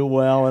to do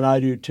well, and I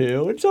do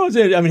too. And so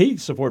he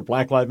supported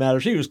Black Lives Matter.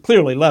 He was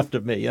clearly left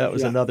of me. That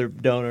was another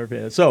donor of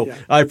his. So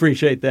I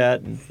appreciate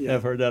that, and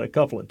I've heard that a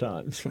couple of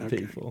times from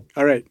people.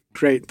 All right,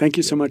 great. Thank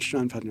you so much,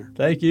 John Putner.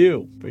 Thank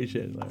you.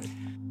 Appreciate it, Larry.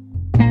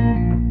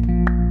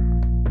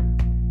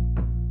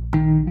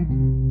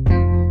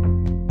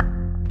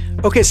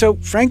 Okay, so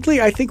frankly,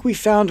 I think we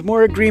found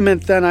more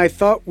agreement than I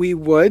thought we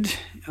would.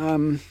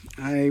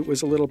 I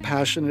was a little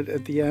passionate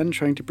at the end,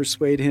 trying to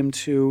persuade him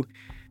to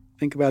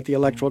think about the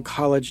Electoral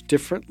College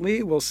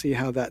differently. We'll see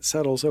how that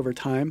settles over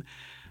time.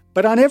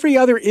 But on every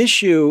other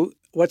issue,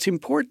 what's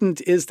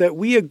important is that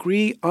we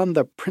agree on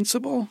the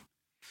principle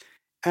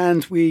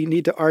and we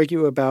need to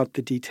argue about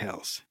the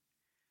details.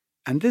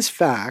 And this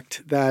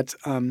fact that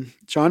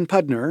John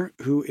Putner,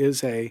 who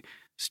is a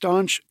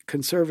staunch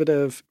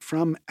conservative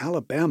from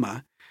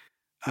Alabama,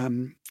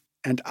 and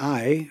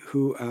I,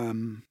 who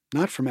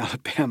not from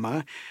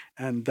Alabama,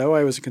 and though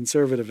I was a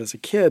conservative as a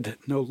kid,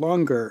 no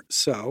longer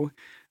so,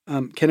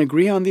 can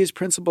agree on these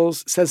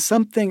principles, says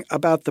something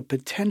about the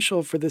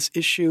potential for this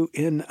issue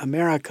in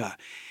America.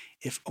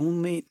 If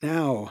only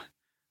now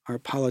our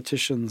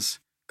politicians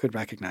could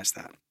recognize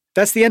that.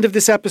 That's the end of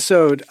this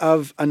episode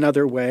of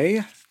Another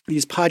Way.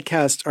 These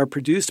podcasts are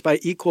produced by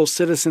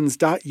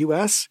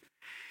equalcitizens.us.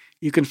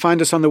 You can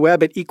find us on the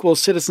web at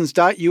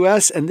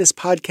equalcitizens.us and this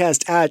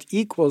podcast at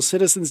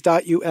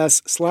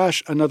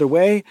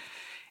equalcitizens.us/anotherway.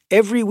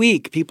 Every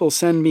week, people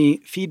send me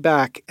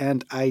feedback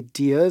and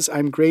ideas.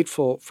 I'm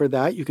grateful for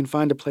that. You can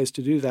find a place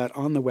to do that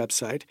on the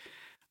website.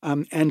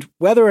 And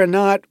whether or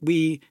not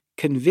we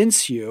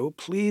convince you,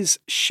 please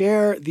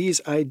share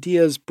these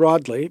ideas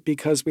broadly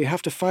because we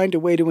have to find a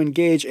way to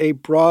engage a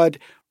broad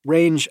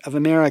range of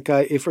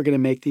America if we're going to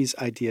make these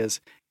ideas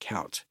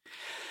count.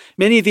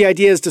 Many of the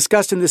ideas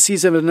discussed in this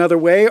season of Another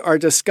Way are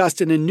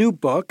discussed in a new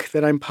book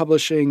that I'm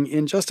publishing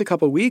in just a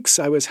couple weeks.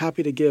 I was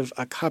happy to give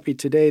a copy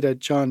today to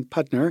John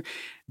Putner.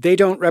 They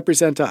Don't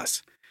Represent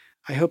Us.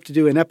 I hope to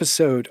do an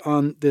episode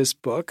on this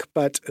book,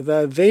 but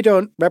the They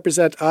Don't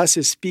Represent Us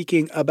is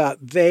speaking about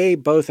they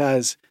both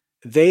as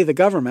they, the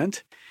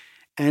government,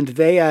 and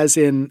they as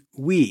in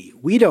we.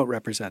 We don't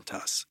represent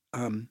us.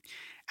 And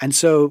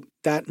so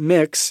that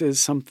mix is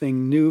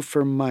something new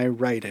for my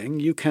writing.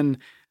 You can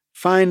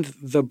find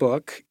the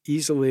book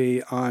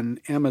easily on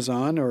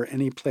Amazon or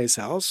any place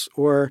else,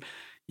 or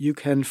you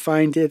can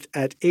find it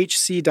at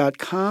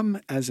hc.com,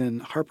 as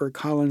in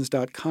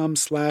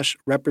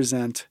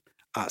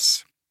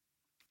harpercollins.com/representus.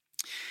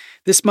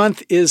 This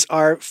month is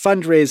our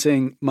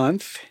fundraising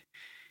month.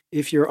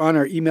 If you're on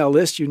our email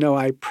list, you know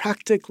I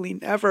practically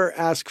never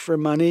ask for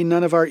money.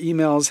 None of our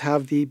emails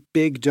have the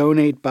big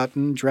donate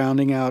button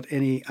drowning out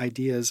any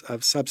ideas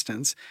of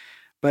substance.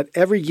 But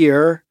every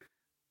year,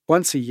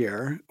 once a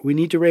year, we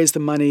need to raise the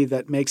money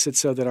that makes it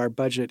so that our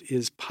budget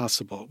is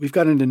possible. We've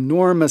got an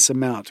enormous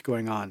amount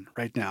going on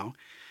right now.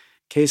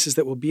 Cases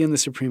that will be in the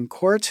Supreme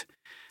Court,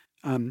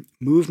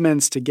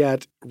 movements to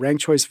get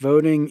ranked choice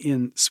voting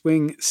in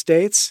swing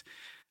states,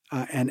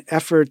 an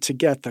effort to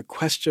get the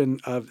question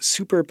of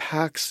super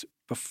PACs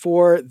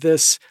before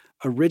this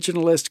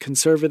originalist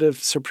conservative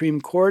Supreme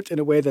Court in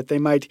a way that they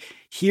might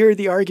hear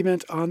the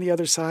argument on the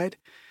other side.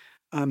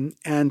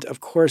 And, of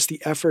course, the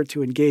effort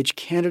to engage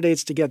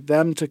candidates to get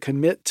them to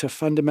commit to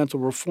fundamental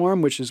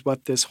reform, which is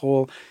what this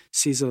whole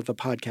season of the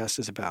podcast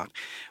is about.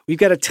 We've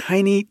got a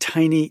tiny,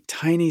 tiny,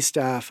 tiny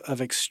staff of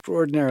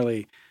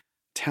extraordinarily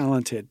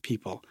talented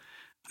people.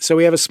 So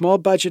we have a small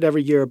budget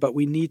every year, but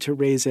we need to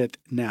raise it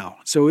now.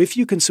 So if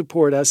you can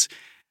support us,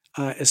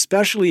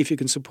 especially if you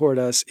can support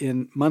us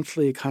in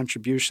monthly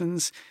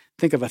contributions,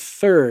 think of a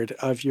third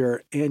of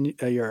your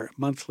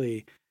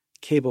monthly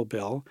cable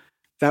bill.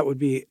 That would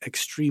be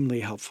extremely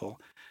helpful.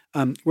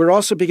 We're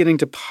also beginning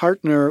to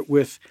partner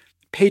with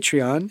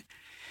Patreon.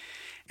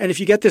 And if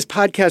you get this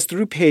podcast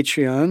through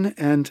Patreon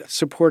and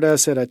support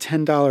us at a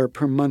 $10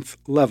 per month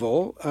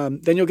level,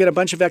 then you'll get a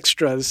bunch of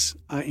extras,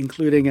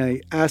 including a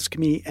Ask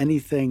Me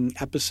Anything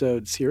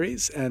episode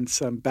series and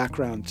some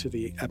background to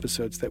the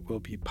episodes that we'll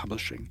be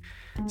publishing.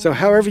 So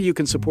however you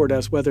can support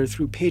us, whether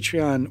through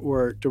Patreon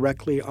or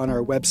directly on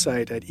our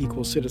website at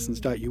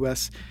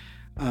equalcitizens.us,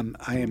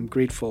 I am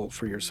grateful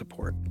for your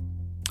support.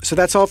 So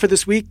that's all for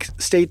this week.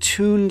 Stay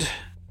tuned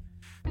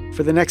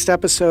for the next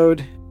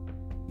episode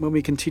when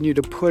we continue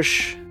to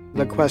push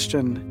the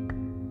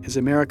question, is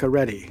America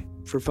ready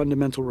for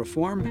fundamental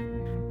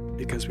reform?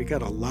 Because we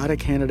got a lot of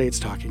candidates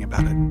talking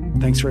about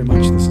it. Thanks very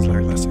much. This is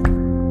Larry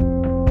Lessig.